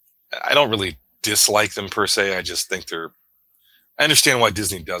I don't really dislike them per se. I just think I understand why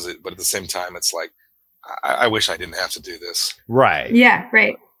Disney does it, but at the same time, it's like, I wish I didn't have to do this. Right. Yeah,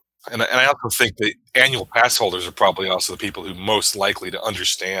 right. And I also think that annual pass holders are probably also the people who most likely to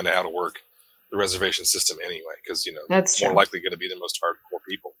understand how to work the reservation system anyway, because that's more true. likely going to be the most hardcore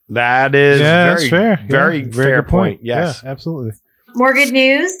people. That is that's fair. Very fair point. Yes, absolutely. More good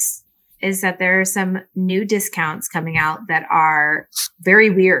news is that there are some new discounts coming out that are very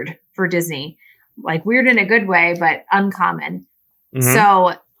weird for Disney, like weird in a good way, but uncommon. Mhm.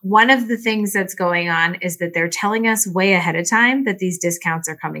 So one of the things that's going on is that they're telling us way ahead of time that these discounts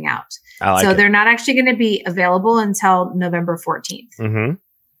are coming out. I like so it. they're not actually going to be available until November 14th, Mm-hmm.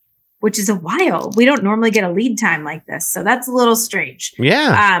 which is a while. We don't normally get a lead time like this. So that's a little strange.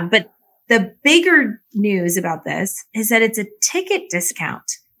 Yeah. But the bigger news about this is that it's a ticket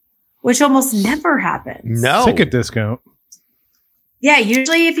discount, which almost never happens. No. Ticket discount. Yeah,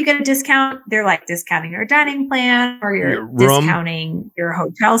 usually if you get a discount, they're like discounting your dining plan or Your you're room. discounting your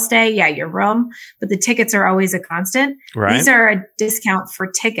hotel stay. Yeah, your room. But the tickets are always a constant. Right. These are a discount for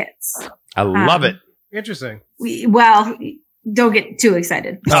tickets. I love it. Interesting. Don't get too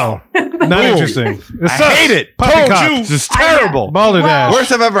excited. No, not interesting. It I sucks. hate it. Poppycock. Told you. This is terrible. Balderdash.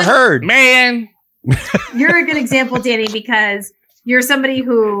 Worst I've ever heard. Man. You're a good example, Danny, because you're somebody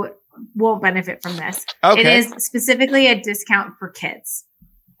who won't benefit from this. Okay. It is specifically a discount for kids.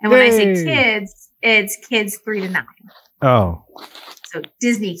 And when I say Yay. kids, it's kids 3 to 9. Oh, So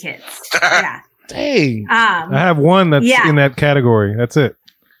Disney kids. Yeah. Dang. I have one that's Yeah. in that category. That's it.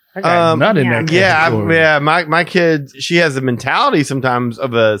 I got none in that Yeah, category. my kid, she has the mentality sometimes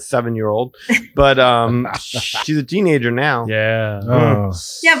of a 7-year-old, but she's a teenager now. Yeah. Oh,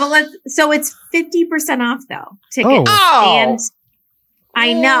 Yeah, but so it's 50% off though. Tickets. Oh. And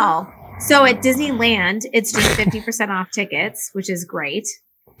I know. So at Disneyland, it's just 50% off tickets, which is great.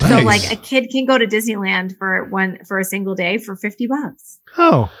 So nice. like a kid can go to Disneyland for a single day for $50.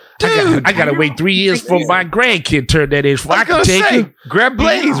 Oh, I gotta wait 3 years for my grandkid turn that age. I can take you. Grab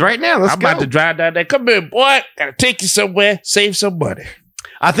Blaze right now. Let's I'm go. about to drive down there. Come here, boy. Gotta take you somewhere. Save some money.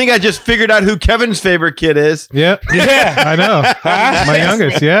 I think I just figured out who Kevin's favorite kid is. yeah. I know. My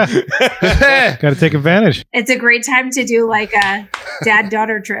youngest. Yeah. Got to take advantage. It's a great time to do like a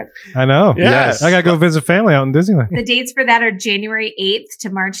dad-daughter trip. I know. Yes. I got to go visit family out in Disneyland. The dates for that are January 8th to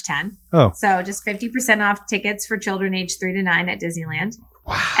March 10th. Oh. So just 50% off tickets for children aged 3 to 9 at Disneyland.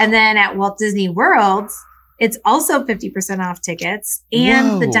 Wow. And then at Walt Disney World, it's also 50% off tickets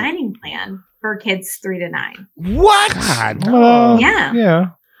and the Whoa. dining plan for kids 3 to 9. What? God, Yeah. Yeah.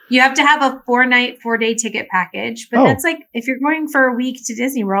 You have to have a 4-night, 4-day ticket package. But that's like, if you're going for a week to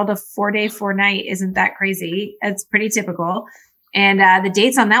Disney World, a 4-day, 4-night isn't that crazy. It's pretty typical. And the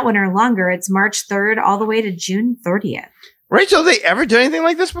dates on that one are longer. It's March 3rd all the way to June 30th. Rachel, have they ever done anything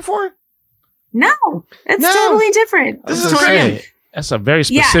like this before? No, it's No. totally different. This It's is totally great. different. That's a very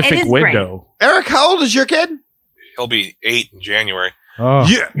Yeah, it specific is great. window. Eric, how old is your kid? He'll be 8 in January. Oh,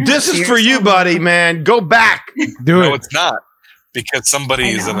 Yeah, this is for you, buddy, man. Go back. do No, it. it's not. Because somebody I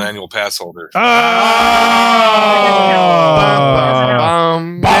is an know. annual pass holder.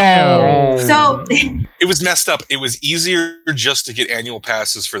 Oh. So It was messed up. It was easier just to get annual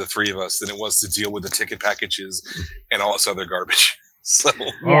passes for the 3 of us than it was to deal with the ticket packages and all this other garbage. So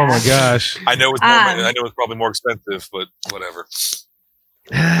Oh my gosh. I know it's I know it's probably more expensive, but whatever.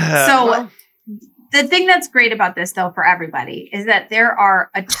 So the thing that's great about this though for everybody is that there are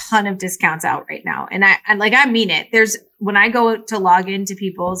a ton of discounts out right now. And I mean it. There's when I go to log into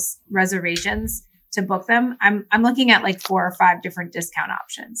people's reservations to book them, I'm looking at like 4 or 5 different discount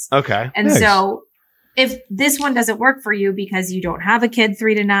options. Okay. And Nice. so if this one doesn't work for you because you don't have a kid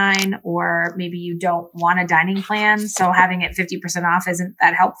 3 to 9, or maybe you don't want a dining plan, so having it 50% off isn't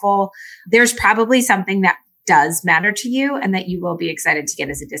that helpful, there's probably something that does matter to you and that you will be excited to get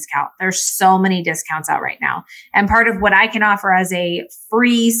as a discount. There's so many discounts out right now. And part of what I can offer as a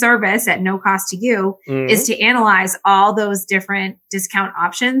free service at no cost to you is to analyze all those different discount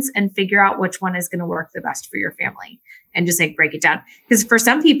options and figure out which one is going to work the best for your family and just like break it down. Because for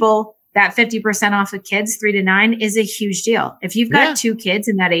some people, that 50% off of kids 3 to 9 is a huge deal. If you've got 2 kids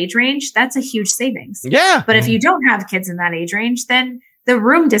in that age range, that's a huge savings. Yeah. But if you don't have kids in that age range, then the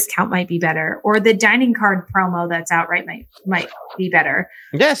room discount might be better, or the dining card promo that's out right might be better.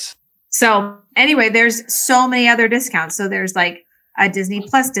 Yes. So anyway, there's so many other discounts. So there's like a Disney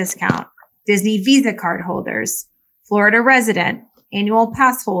Plus discount, Disney Visa card holders, Florida resident, annual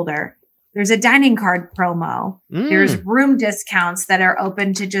pass holder. There's a dining card promo. There's room discounts that are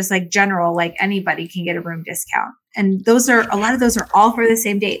open to just like general, like anybody can get a room discount. And a lot of those are all for the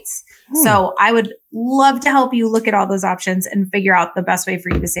same dates. So I would love to help you look at all those options and figure out the best way for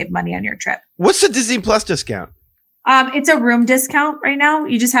you to save money on your trip. What's the Disney Plus discount? It's a room discount right now.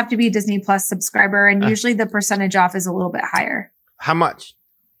 You just have to be a Disney Plus subscriber, and usually the percentage off is a little bit higher. How much?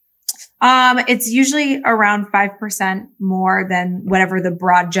 It's usually around 5% more than whatever the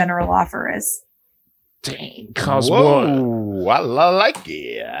broad general offer is. Dang, costs more. I like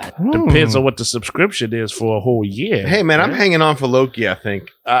it. Depends on what the subscription is for a whole year. Hey, man, I'm hanging on for Loki, I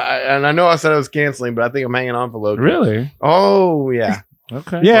think. And I know I said I was canceling, but I think I'm hanging on for Loki. Really? Oh, yeah.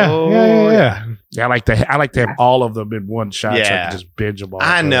 Okay. Yeah. I like to have all of them in one shot so I can just binge them all.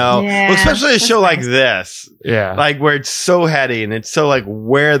 I know. Yeah, well, especially a show nice. like this. Yeah. Like where it's so heady and it's so like,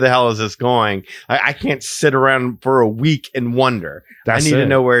 where the hell is this going? I can't sit around for a week and wonder. I need to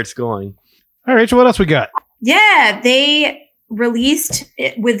know where it's going. All right, Rachel, what else we got? Yeah, they released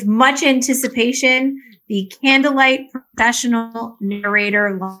it with much anticipation the Candlelight Professional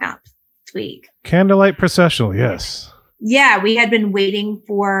Narrator lineup this week. Candlelight Processional, yes. Yeah, we had been waiting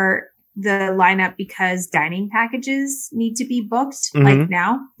for the lineup because dining packages need to be booked like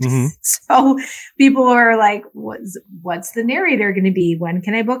now. So people are like, what's the narrator going to be? When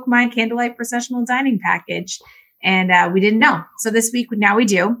can I book my Candlelight Processional dining package? And we didn't know. So this week, now we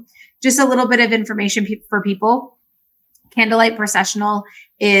do. Just a little bit of information for people. Candlelight Processional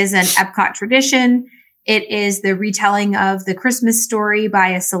is an Epcot tradition. It is the retelling of the Christmas story by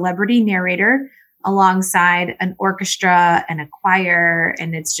a celebrity narrator alongside an orchestra and a choir.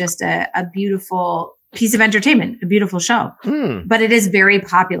 And it's just a beautiful piece of entertainment, a beautiful show. But it is very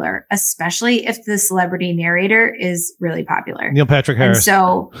popular, especially if the celebrity narrator is really popular. Neil Patrick Harris. And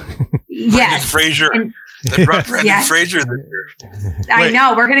so, yes. Fraser. They brought Brendan Fraser this year. I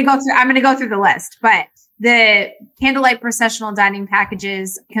know. I'm going to go through the list, but the Candlelight Processional dining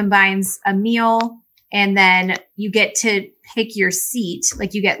packages combines a meal, and then you get to pick your seat.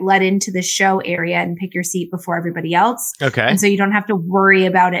 Like you get let into the show area and pick your seat before everybody else. Okay. And so you don't have to worry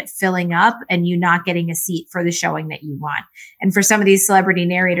about it filling up and you not getting a seat for the showing that you want. And for some of these celebrity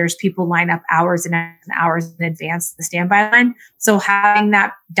narrators, people line up hours and hours in advance to the standby line. So having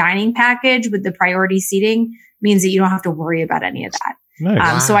that dining package with the priority seating means that you don't have to worry about any of that.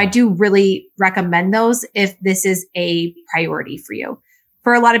 Nice. So I do really recommend those if this is a priority for you.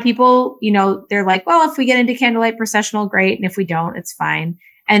 For a lot of people, they're like, well, if we get into Candlelight Processional, great. And if we don't, it's fine.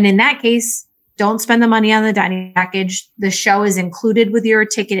 And in that case, don't spend the money on the dining package. The show is included with your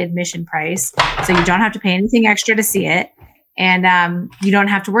ticket admission price. So you don't have to pay anything extra to see it. And you don't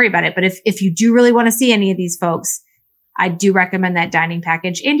have to worry about it. But if you do really want to see any of these folks, I do recommend that dining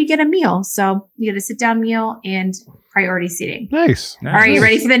package. And you get a meal. So you get a sit-down meal and priority seating. Nice. All right, you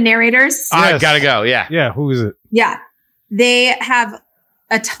ready for the narrators? I gotta go. Yeah. Yeah, who is it? Yeah. They have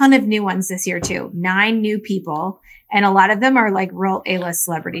a ton of new ones this year too. 9 new people. And a lot of them are like real A-list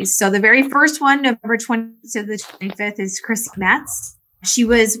celebrities. So the very first one, November 20th to the 25th, is Chrissy Metz. She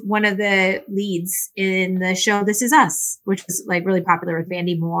was one of the leads in the show This Is Us, which was like really popular with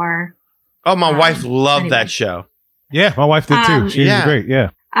Mandy Moore. Oh, my wife loved that show. Yeah, my wife did too. She's great. Yeah.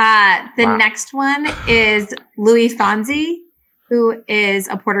 The next one is Louis Fonsi, who is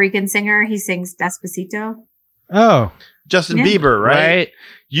a Puerto Rican singer. He sings Despacito. Oh. Justin Bieber, right?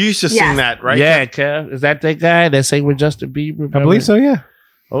 You used to sing that, right? Yeah, Kev. Is that guy that sang with Justin Bieber? Remember? I believe so, yeah.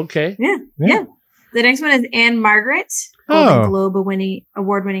 Okay. Yeah. The next one is Anne Margaret, Golden Globe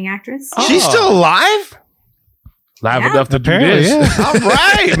award-winning actress. She's still alive? Live enough to do this. Yeah. All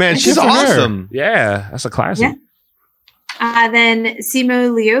right, man. She's awesome. Yeah, that's a classic. Yeah. Then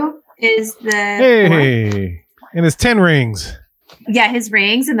Simu Liu is the Hey, and his 10 rings. his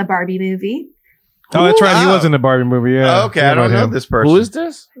rings in the Barbie movie. Oh, that's right. He was in the Barbie movie. Yeah. Okay, I don't know this person. Who is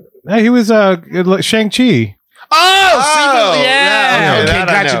this? Hey, he was Shang-Chi. Oh, yeah. Okay,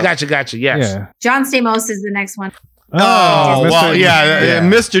 gotcha. Yes. Yeah. John Stamos is the next one. Oh, well,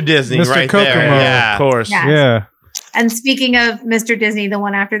 Mr. Disney, Mr. right Kokomo. there. Yeah, Of course. Yeah. Yeah. And speaking of Mr. Disney, the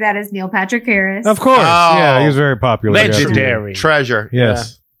one after that is Neil Patrick Harris. Of course. Oh. Yeah, he was very popular. Legendary. Treasure.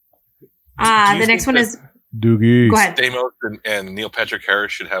 Yes. The next one is Doogie. Go ahead. Stamos and Neil Patrick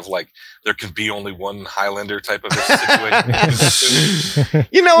Harris should have there can be only one Highlander type of a situation.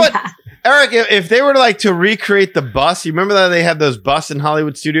 You know what? Eric, if they were to recreate the bus, you remember that they had those busts in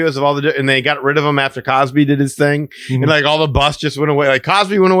Hollywood studios of all and they got rid of them after Cosby did his thing, and all the bus just went away. Like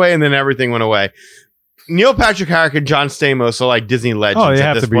Cosby went away, and then everything went away. Neil Patrick Harris and John Stamos are Disney legends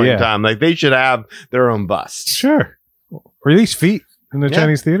at this point in time. They should have their own bust. Sure, or at least feet in the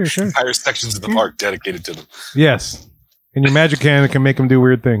Chinese theater. Sure, entire sections of the park dedicated to them. Yes, and your magic can make them do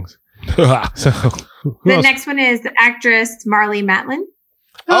weird things. So the next one is the actress Marlee Matlin.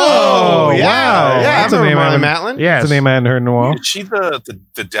 Oh, wow. Yeah, That's a name Marlee Matlin. Yeah, that's a name I hadn't heard in a while. Is she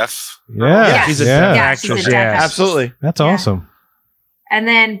the deaf? Yeah, she's a deaf actress. She's a deaf actress. Absolutely. That's awesome. And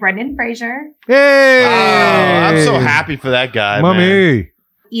then Brendan Fraser. Yay! Oh, I'm so happy for that guy, Mommy. man.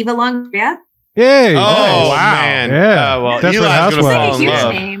 Eva Longoria. Yay! Oh, Nice. man. Yeah. Well, Desperate Eli's Housewives. gonna fall Like a in huge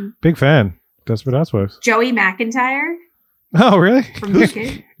love. name. Big fan. Desperate Housewives. Joey McIntyre Oh, really? from the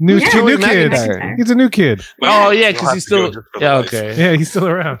kid. New Joey kid. McIntyre. He's a new kid. Oh yeah, You'll because have he's to go still. just for the Yeah, life. okay. Yeah, he's still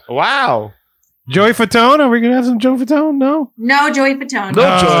around. Wow. Joey Fatone? Are we going to have some Joey Fatone? No? No, Joey Fatone.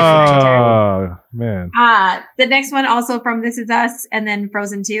 No Joey Oh, man. The next one, also from This Is Us, and then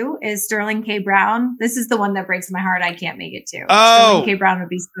Frozen 2, is Sterling K. Brown. This is the one that breaks my heart. I can't make it to. Oh. Sterling K. Brown would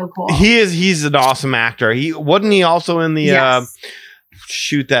be so cool. He's an awesome actor. Wasn't he also in the Yes.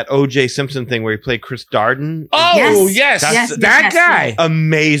 that OJ Simpson thing where he played Chris Darden? Oh Yes. yes, Yes, that yes, guy. yes.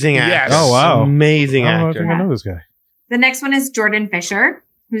 Amazing actor. Yes. Oh, wow. Amazing I don't actor. think I know this guy. The next one is Jordan Fisher,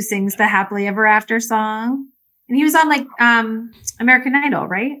 who sings the Happily Ever After song. And he was on American Idol,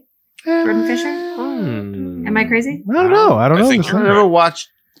 right? Jordan Fisher? Am I crazy? I don't know. I don't I know think this you're I've guy. never watched.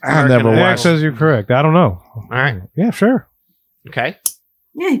 I've never American Eric watched. says you're correct. I don't know. All right. Yeah, sure. Okay.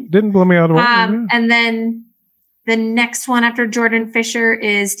 Yeah. Didn't blow me out of the water. And then the next one after Jordan Fisher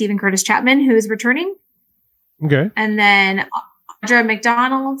is Stephen Curtis Chapman, who is returning. Okay. And then Audra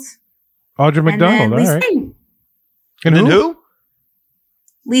McDonald. Audra And McDonald. then All Lisa right. Ling. And who?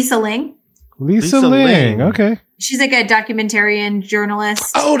 Lisa Ling. Lisa Lisa Ling. Ling. Okay. She's like a documentarian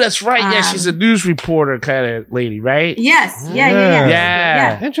journalist. Oh, that's right. Yeah, she's a Um, news reporter kind of lady, right? Yes. Yeah.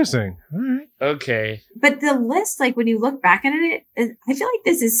 Yeah. Interesting. All right. Okay. But the list, like when you look back at it, I feel like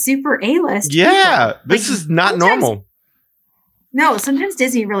this is super A-list. Yeah. people. This Like, is not sometimes- normal. No, sometimes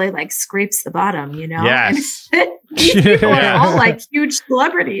Disney really like scrapes the bottom, you know? Yes. And these people Yeah. are all like huge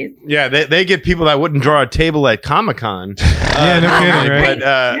celebrities. Yeah. They get people that wouldn't draw a table at Comic-Con. Yeah, no kidding, right?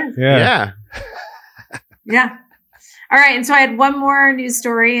 But, Yeah. yeah. Yeah. All right. And so I had one more news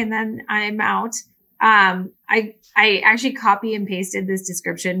story and then I'm out. I actually copy and pasted this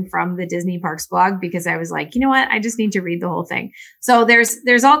description from the Disney Parks blog because I was like, you know what? I just need to read the whole thing. So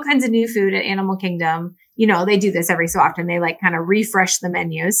there's all kinds of new food at Animal Kingdom. You know, they do this every so often. They like kind of refresh the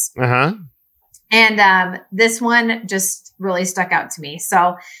menus. Uh-huh. And this one just really stuck out to me.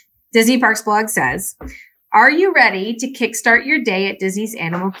 So Disney Parks blog says, are you ready to kickstart your day at Disney's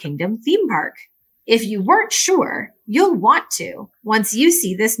Animal Kingdom theme park? If you weren't sure, you'll want to once you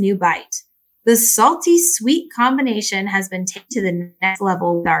see this new bite. The salty sweet combination has been taken to the next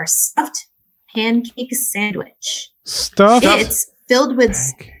level with our stuffed pancake sandwich. Stuff. It's filled with,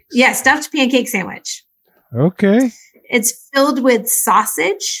 Pancakes. stuffed pancake sandwich. Okay. It's filled with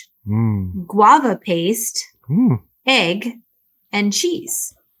sausage, guava paste, egg, and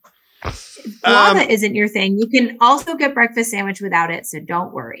cheese. If guava isn't your thing, you can also get breakfast sandwich without it, so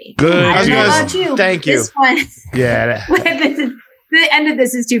don't worry. Good. I don't know Yes. about you. Thank you. This one, Yeah. the end of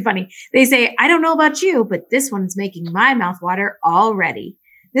this is too funny. They say, I don't know about you, but this one's making my mouth water already.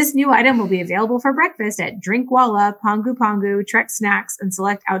 This new item will be available for breakfast at Drinkwalla, Pongu Pongu, Trek Snacks, and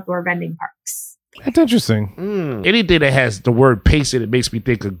select outdoor vending parks. That's interesting. Anything that has the word paste in it makes me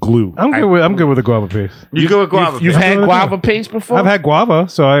think of glue. I'm good with the guava paste. You go with guava. You've paste. had Yeah. guava paste before? I've had guava,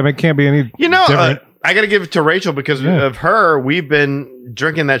 so it can't be any You know, different. I got to give it to Rachel because Yeah. of her. We've been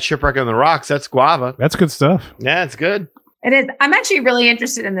drinking that Shipwreck on the Rocks. That's guava. That's good stuff. Yeah, it's good. It is. I'm actually really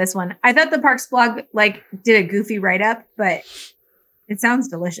interested in this one. I thought the Parks blog did a goofy write up, but it sounds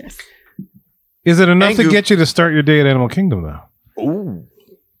delicious. Is it enough And to goof. get you to start your day at Animal Kingdom, though? Ooh.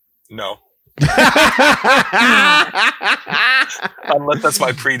 No. Unless that's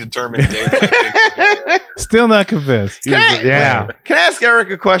my predetermined day. Still not convinced. Yeah. Can I ask Eric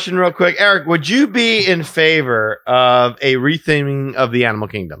a question real quick? Eric, would you be in favor of a retheming of the Animal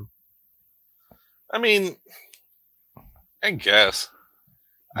Kingdom? I mean, I guess.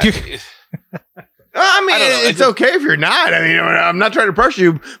 I mean, I don't know. it's okay if you're not. I mean, I'm not trying to pressure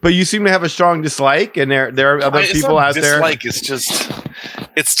you, but you seem to have a strong dislike, and there are other It's people not out there. dislike, it's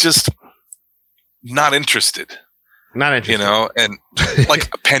just not interested. Not interested. You know, and like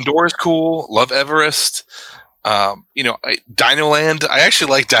Pandora's cool. Love Everest. Dino Land. I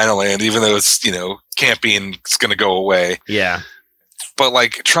actually like Dino Land, even though it's campy and it's going to go away. Yeah. But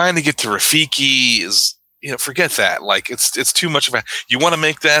like trying to get to Rafiki is, forget that. Like it's too much of a. You want to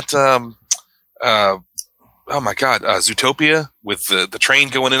make that oh my God, Zootopia with the train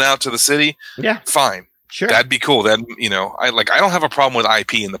going in and out to the city. Yeah, fine, sure, that'd be cool. Then I don't have a problem with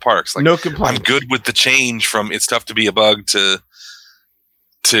IP in the parks. Like, no complaint. I'm good with the change from It's Tough to Be a Bug to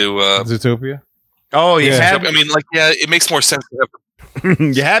Zootopia. Oh yeah, it makes more sense to have.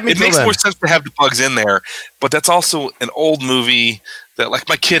 You had me. It makes more sense to have the bugs in there, but that's also an old movie that, like,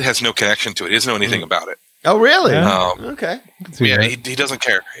 my kid has no connection to it. He doesn't know anything about it. Oh really? Yeah. Okay. Yeah, he doesn't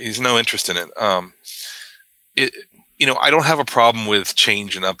care. He's no interest in it. I don't have a problem with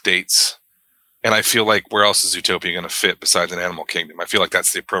change and updates, and I feel like where else is Zootopia going to fit besides an Animal Kingdom? I feel like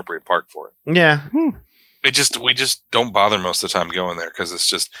that's the appropriate park for it. Yeah. We just don't bother most of the time going there because it's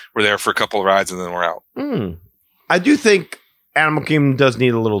just we're there for a couple of rides and then we're out. I do think Animal Kingdom does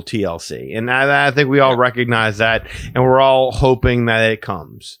need a little TLC, and I think we all recognize that, and we're all hoping that it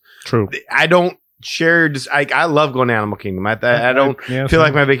comes. True. I don't share. I love going to Animal Kingdom. I don't feel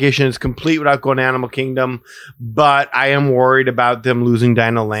like my vacation is complete without going to Animal Kingdom, but I am worried about them losing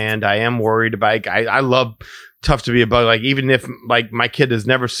Dino Land. I am worried about. I love Tough to Be a Bug. Like, even if like my kid has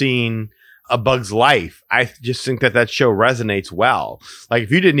never seen A Bug's Life, I just think that show resonates well. Like,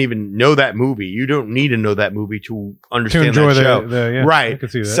 if you didn't even know that movie, you don't need to know that movie to understand enjoy that show. Right. I can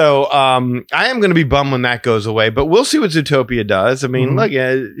see that. So I am going to be bummed when that goes away, but we'll see what Zootopia does. I mean, look,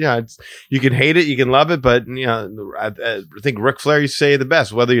 you can hate it, you can love it, but I think Ric Flair used to say the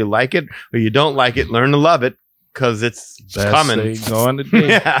best: whether you like it or you don't like it, learn to love it. Because it's coming. Going today.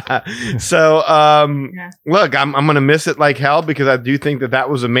 Yeah. So, look, I'm going to miss it like hell because I do think that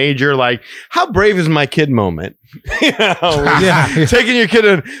was a major, like, how brave is my kid moment? Taking your kid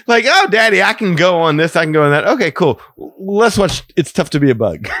in, like, oh, daddy, I can go on this, I can go on that. Okay, cool. Let's watch It's Tough to Be a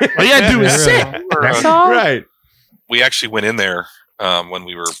Bug. All you gotta do is sit. That's all. Right. We actually went in there when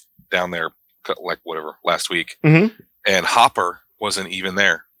we were down there, last week, and Hopper wasn't even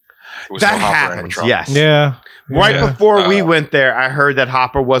there. That happens, yes. Yeah. Right before we went there, I heard that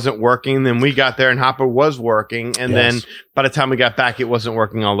Hopper wasn't working. Then we got there and Hopper was working. And then by the time we got back, it wasn't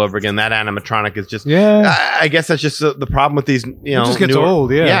working all over again. That animatronic is just, I guess that's just the problem with these, it just gets old,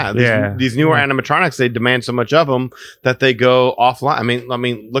 these newer animatronics, they demand so much of them that they go offline. I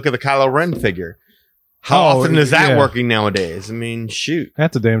mean, look at the Kylo Ren figure. How often is that working nowadays? I mean, shoot.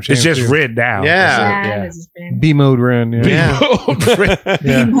 That's a damn shame. It's just red now. Yeah. B mode Ren. Yeah.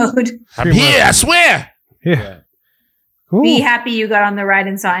 B mode. I'm here, I swear. Yeah. Cool. Be happy you got on the ride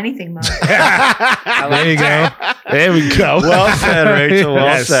and saw anything mode. There you go. There we go. Well said, Rachel.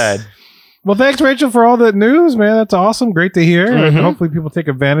 Well said. Well, thanks, Rachel, for all that news, man. That's awesome. Great to hear. And hopefully people take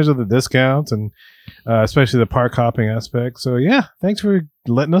advantage of the discounts and especially the park hopping aspect. So, yeah, thanks for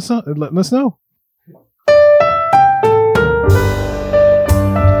letting us know.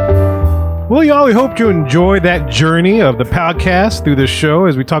 Well, y'all, we hope you enjoyed that journey of the podcast through the show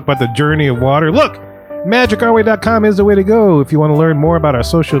as we talk about the journey of water. Look, magicourway.com is the way to go if you want to learn more about our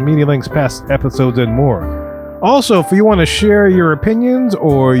social media links, past episodes, and more. Also, if you want to share your opinions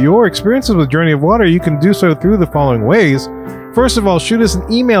or your experiences with Journey of Water, you can do so through the following ways. First of all, shoot us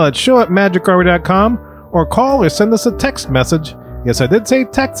an email at show@magicourway.com or call or send us a text message. Yes, I did say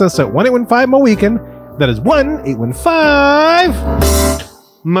text us at 1-815-MO-WEEKEND. That is 1-815...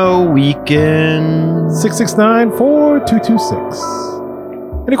 Mo-Weekend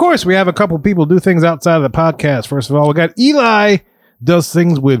 669-4226. And of course, we have a couple people do things outside of the podcast. First of all, we got Eli does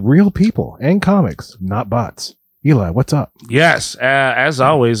things with real people and comics, not bots. Eli, what's up? Yes, as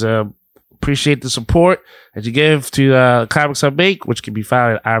always, appreciate the support that you give to Comics I Make, which can be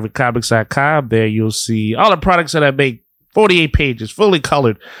found at ivorycomics.com. There you'll see all the products that I make. 48 pages, fully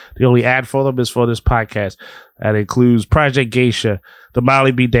colored. The only ad for them is for this podcast. That includes Project Geisha, The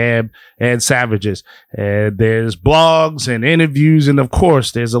Molly Be Damned, and Savages. And there's blogs and interviews, and of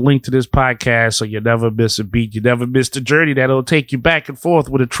course, there's a link to this podcast, so you never miss a beat. You never miss the journey that'll take you back and forth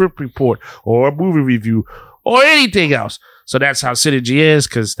with a trip report or a movie review or anything else. So that's how Synergy is,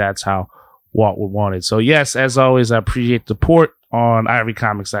 because that's how Walt would want it. So yes, as always, I appreciate the support on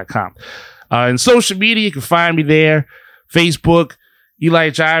ivorycomics.com. In social media, you can find me there. Facebook, Eli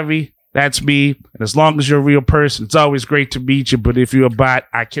H. Ivory, that's me. And as long as you're a real person, it's always great to meet you. But if you're a bot,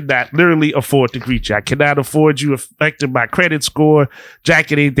 I cannot literally afford to greet you. I cannot afford you affecting my credit score,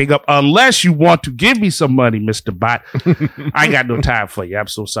 jacking anything up, unless you want to give me some money, Mr. Bot. I ain't got no time for you. I'm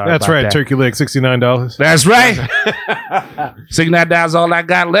so sorry. That's right. That. Turkey leg, $69. That's right. $69 is all I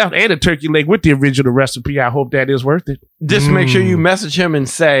got left. And a turkey leg with the original recipe. I hope that is worth it. Just make sure you message him and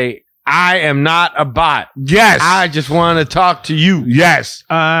say, I am not a bot. Yes. I just want to talk to you. Yes.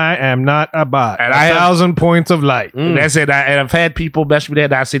 I am not a bot. And I 1,000 points of light. And that's it. And I've had people message me that,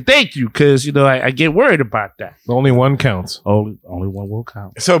 and I say thank you because I get worried about that. Only one counts. Only one will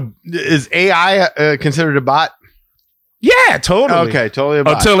count. So is AI considered a bot? Yeah, totally. Okay, totally a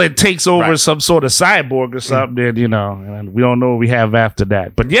bot. Until it takes over some sort of cyborg or something, then and we don't know what we have after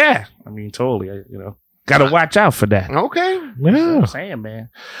that. But yeah, I mean, totally. Got to watch out for that. Okay. That's what I'm saying, man.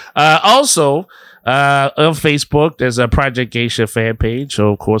 Also, on Facebook, there's a Project Geisha fan page.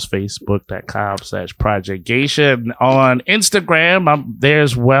 So, of course, Facebook.com/Project Geisha. And on Instagram, I'm there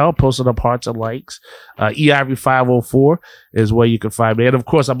as well, posting up hearts and likes. EIV504 is where you can find me. And, of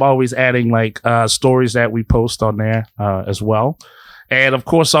course, I'm always adding, stories that we post on there as well. And, of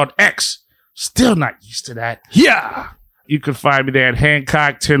course, on X, still not used to that. Yeah. You can find me there at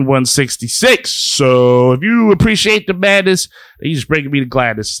Hancock 10166. So if you appreciate the madness, you just bringing me the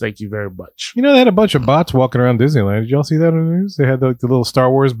gladness. Thank you very much. They had a bunch of bots walking around Disneyland. Did y'all see that in the news? They had the little Star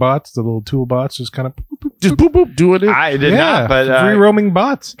Wars bots, the little tool bots, just kind of just boop boop doing it. I did not, but free roaming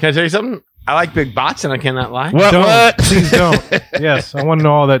bots. Can I tell you something? I like big bots, and I cannot lie. What? Please don't. Yes, I want to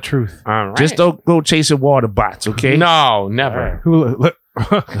know all that truth. All right. Just don't go chasing water bots, okay? No, never. Right.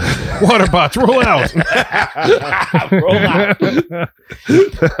 Water bots, roll out. Roll out.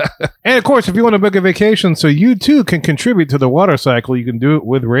 And of course, if you want to book a vacation so you too can contribute to the water cycle, you can do it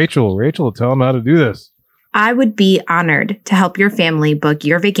with Rachel. Rachel, tell them how to do this. I would be honored to help your family book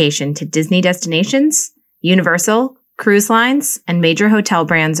your vacation to Disney destinations, Universal, cruise lines, and major hotel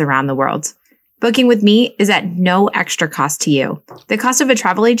brands around the world. Booking with me is at no extra cost to you. The cost of a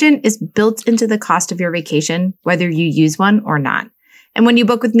travel agent is built into the cost of your vacation, whether you use one or not. And when you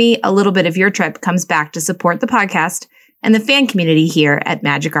book with me, a little bit of your trip comes back to support the podcast and the fan community here at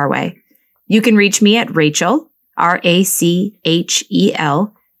Magic Our Way. You can reach me at Rachel, Rachel,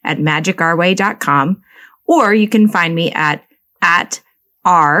 at magicourway.com, or you can find me at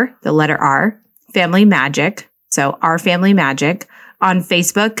R, the letter R, Family Magic, so Our Family Magic, on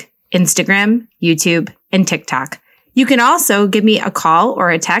Facebook, Instagram, YouTube, and TikTok. You can also give me a call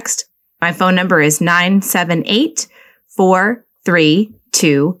or a text. My phone number is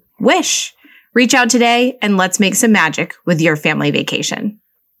 978-432-WISH. Reach out today and let's make some magic with your family vacation.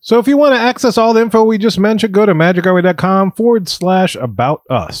 So if you want to access all the info we just mentioned, go to magicourway.com/about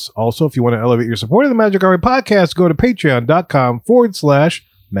us. Also, if you want to elevate your support of the Magic Our Way podcast, go to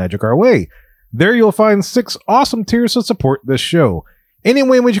patreon.com/Magic Our Way. There you'll find 6 awesome tiers to support this show. Any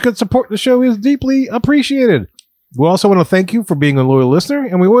way in which you can support the show is deeply appreciated. We also want to thank you for being a loyal listener,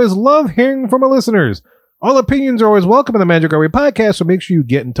 and we always love hearing from our listeners. All opinions are always welcome in the Magic Our Way podcast, so make sure you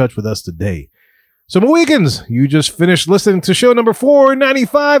get in touch with us today. So, Mohicans, you just finished listening to show number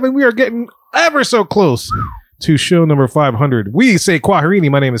 495, and we are getting ever so close to show number 500. We say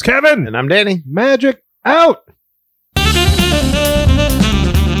Quaharini. My name is Kevin. And I'm Danny. Magic out.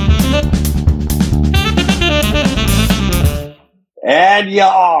 And you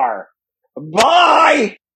are. Bye!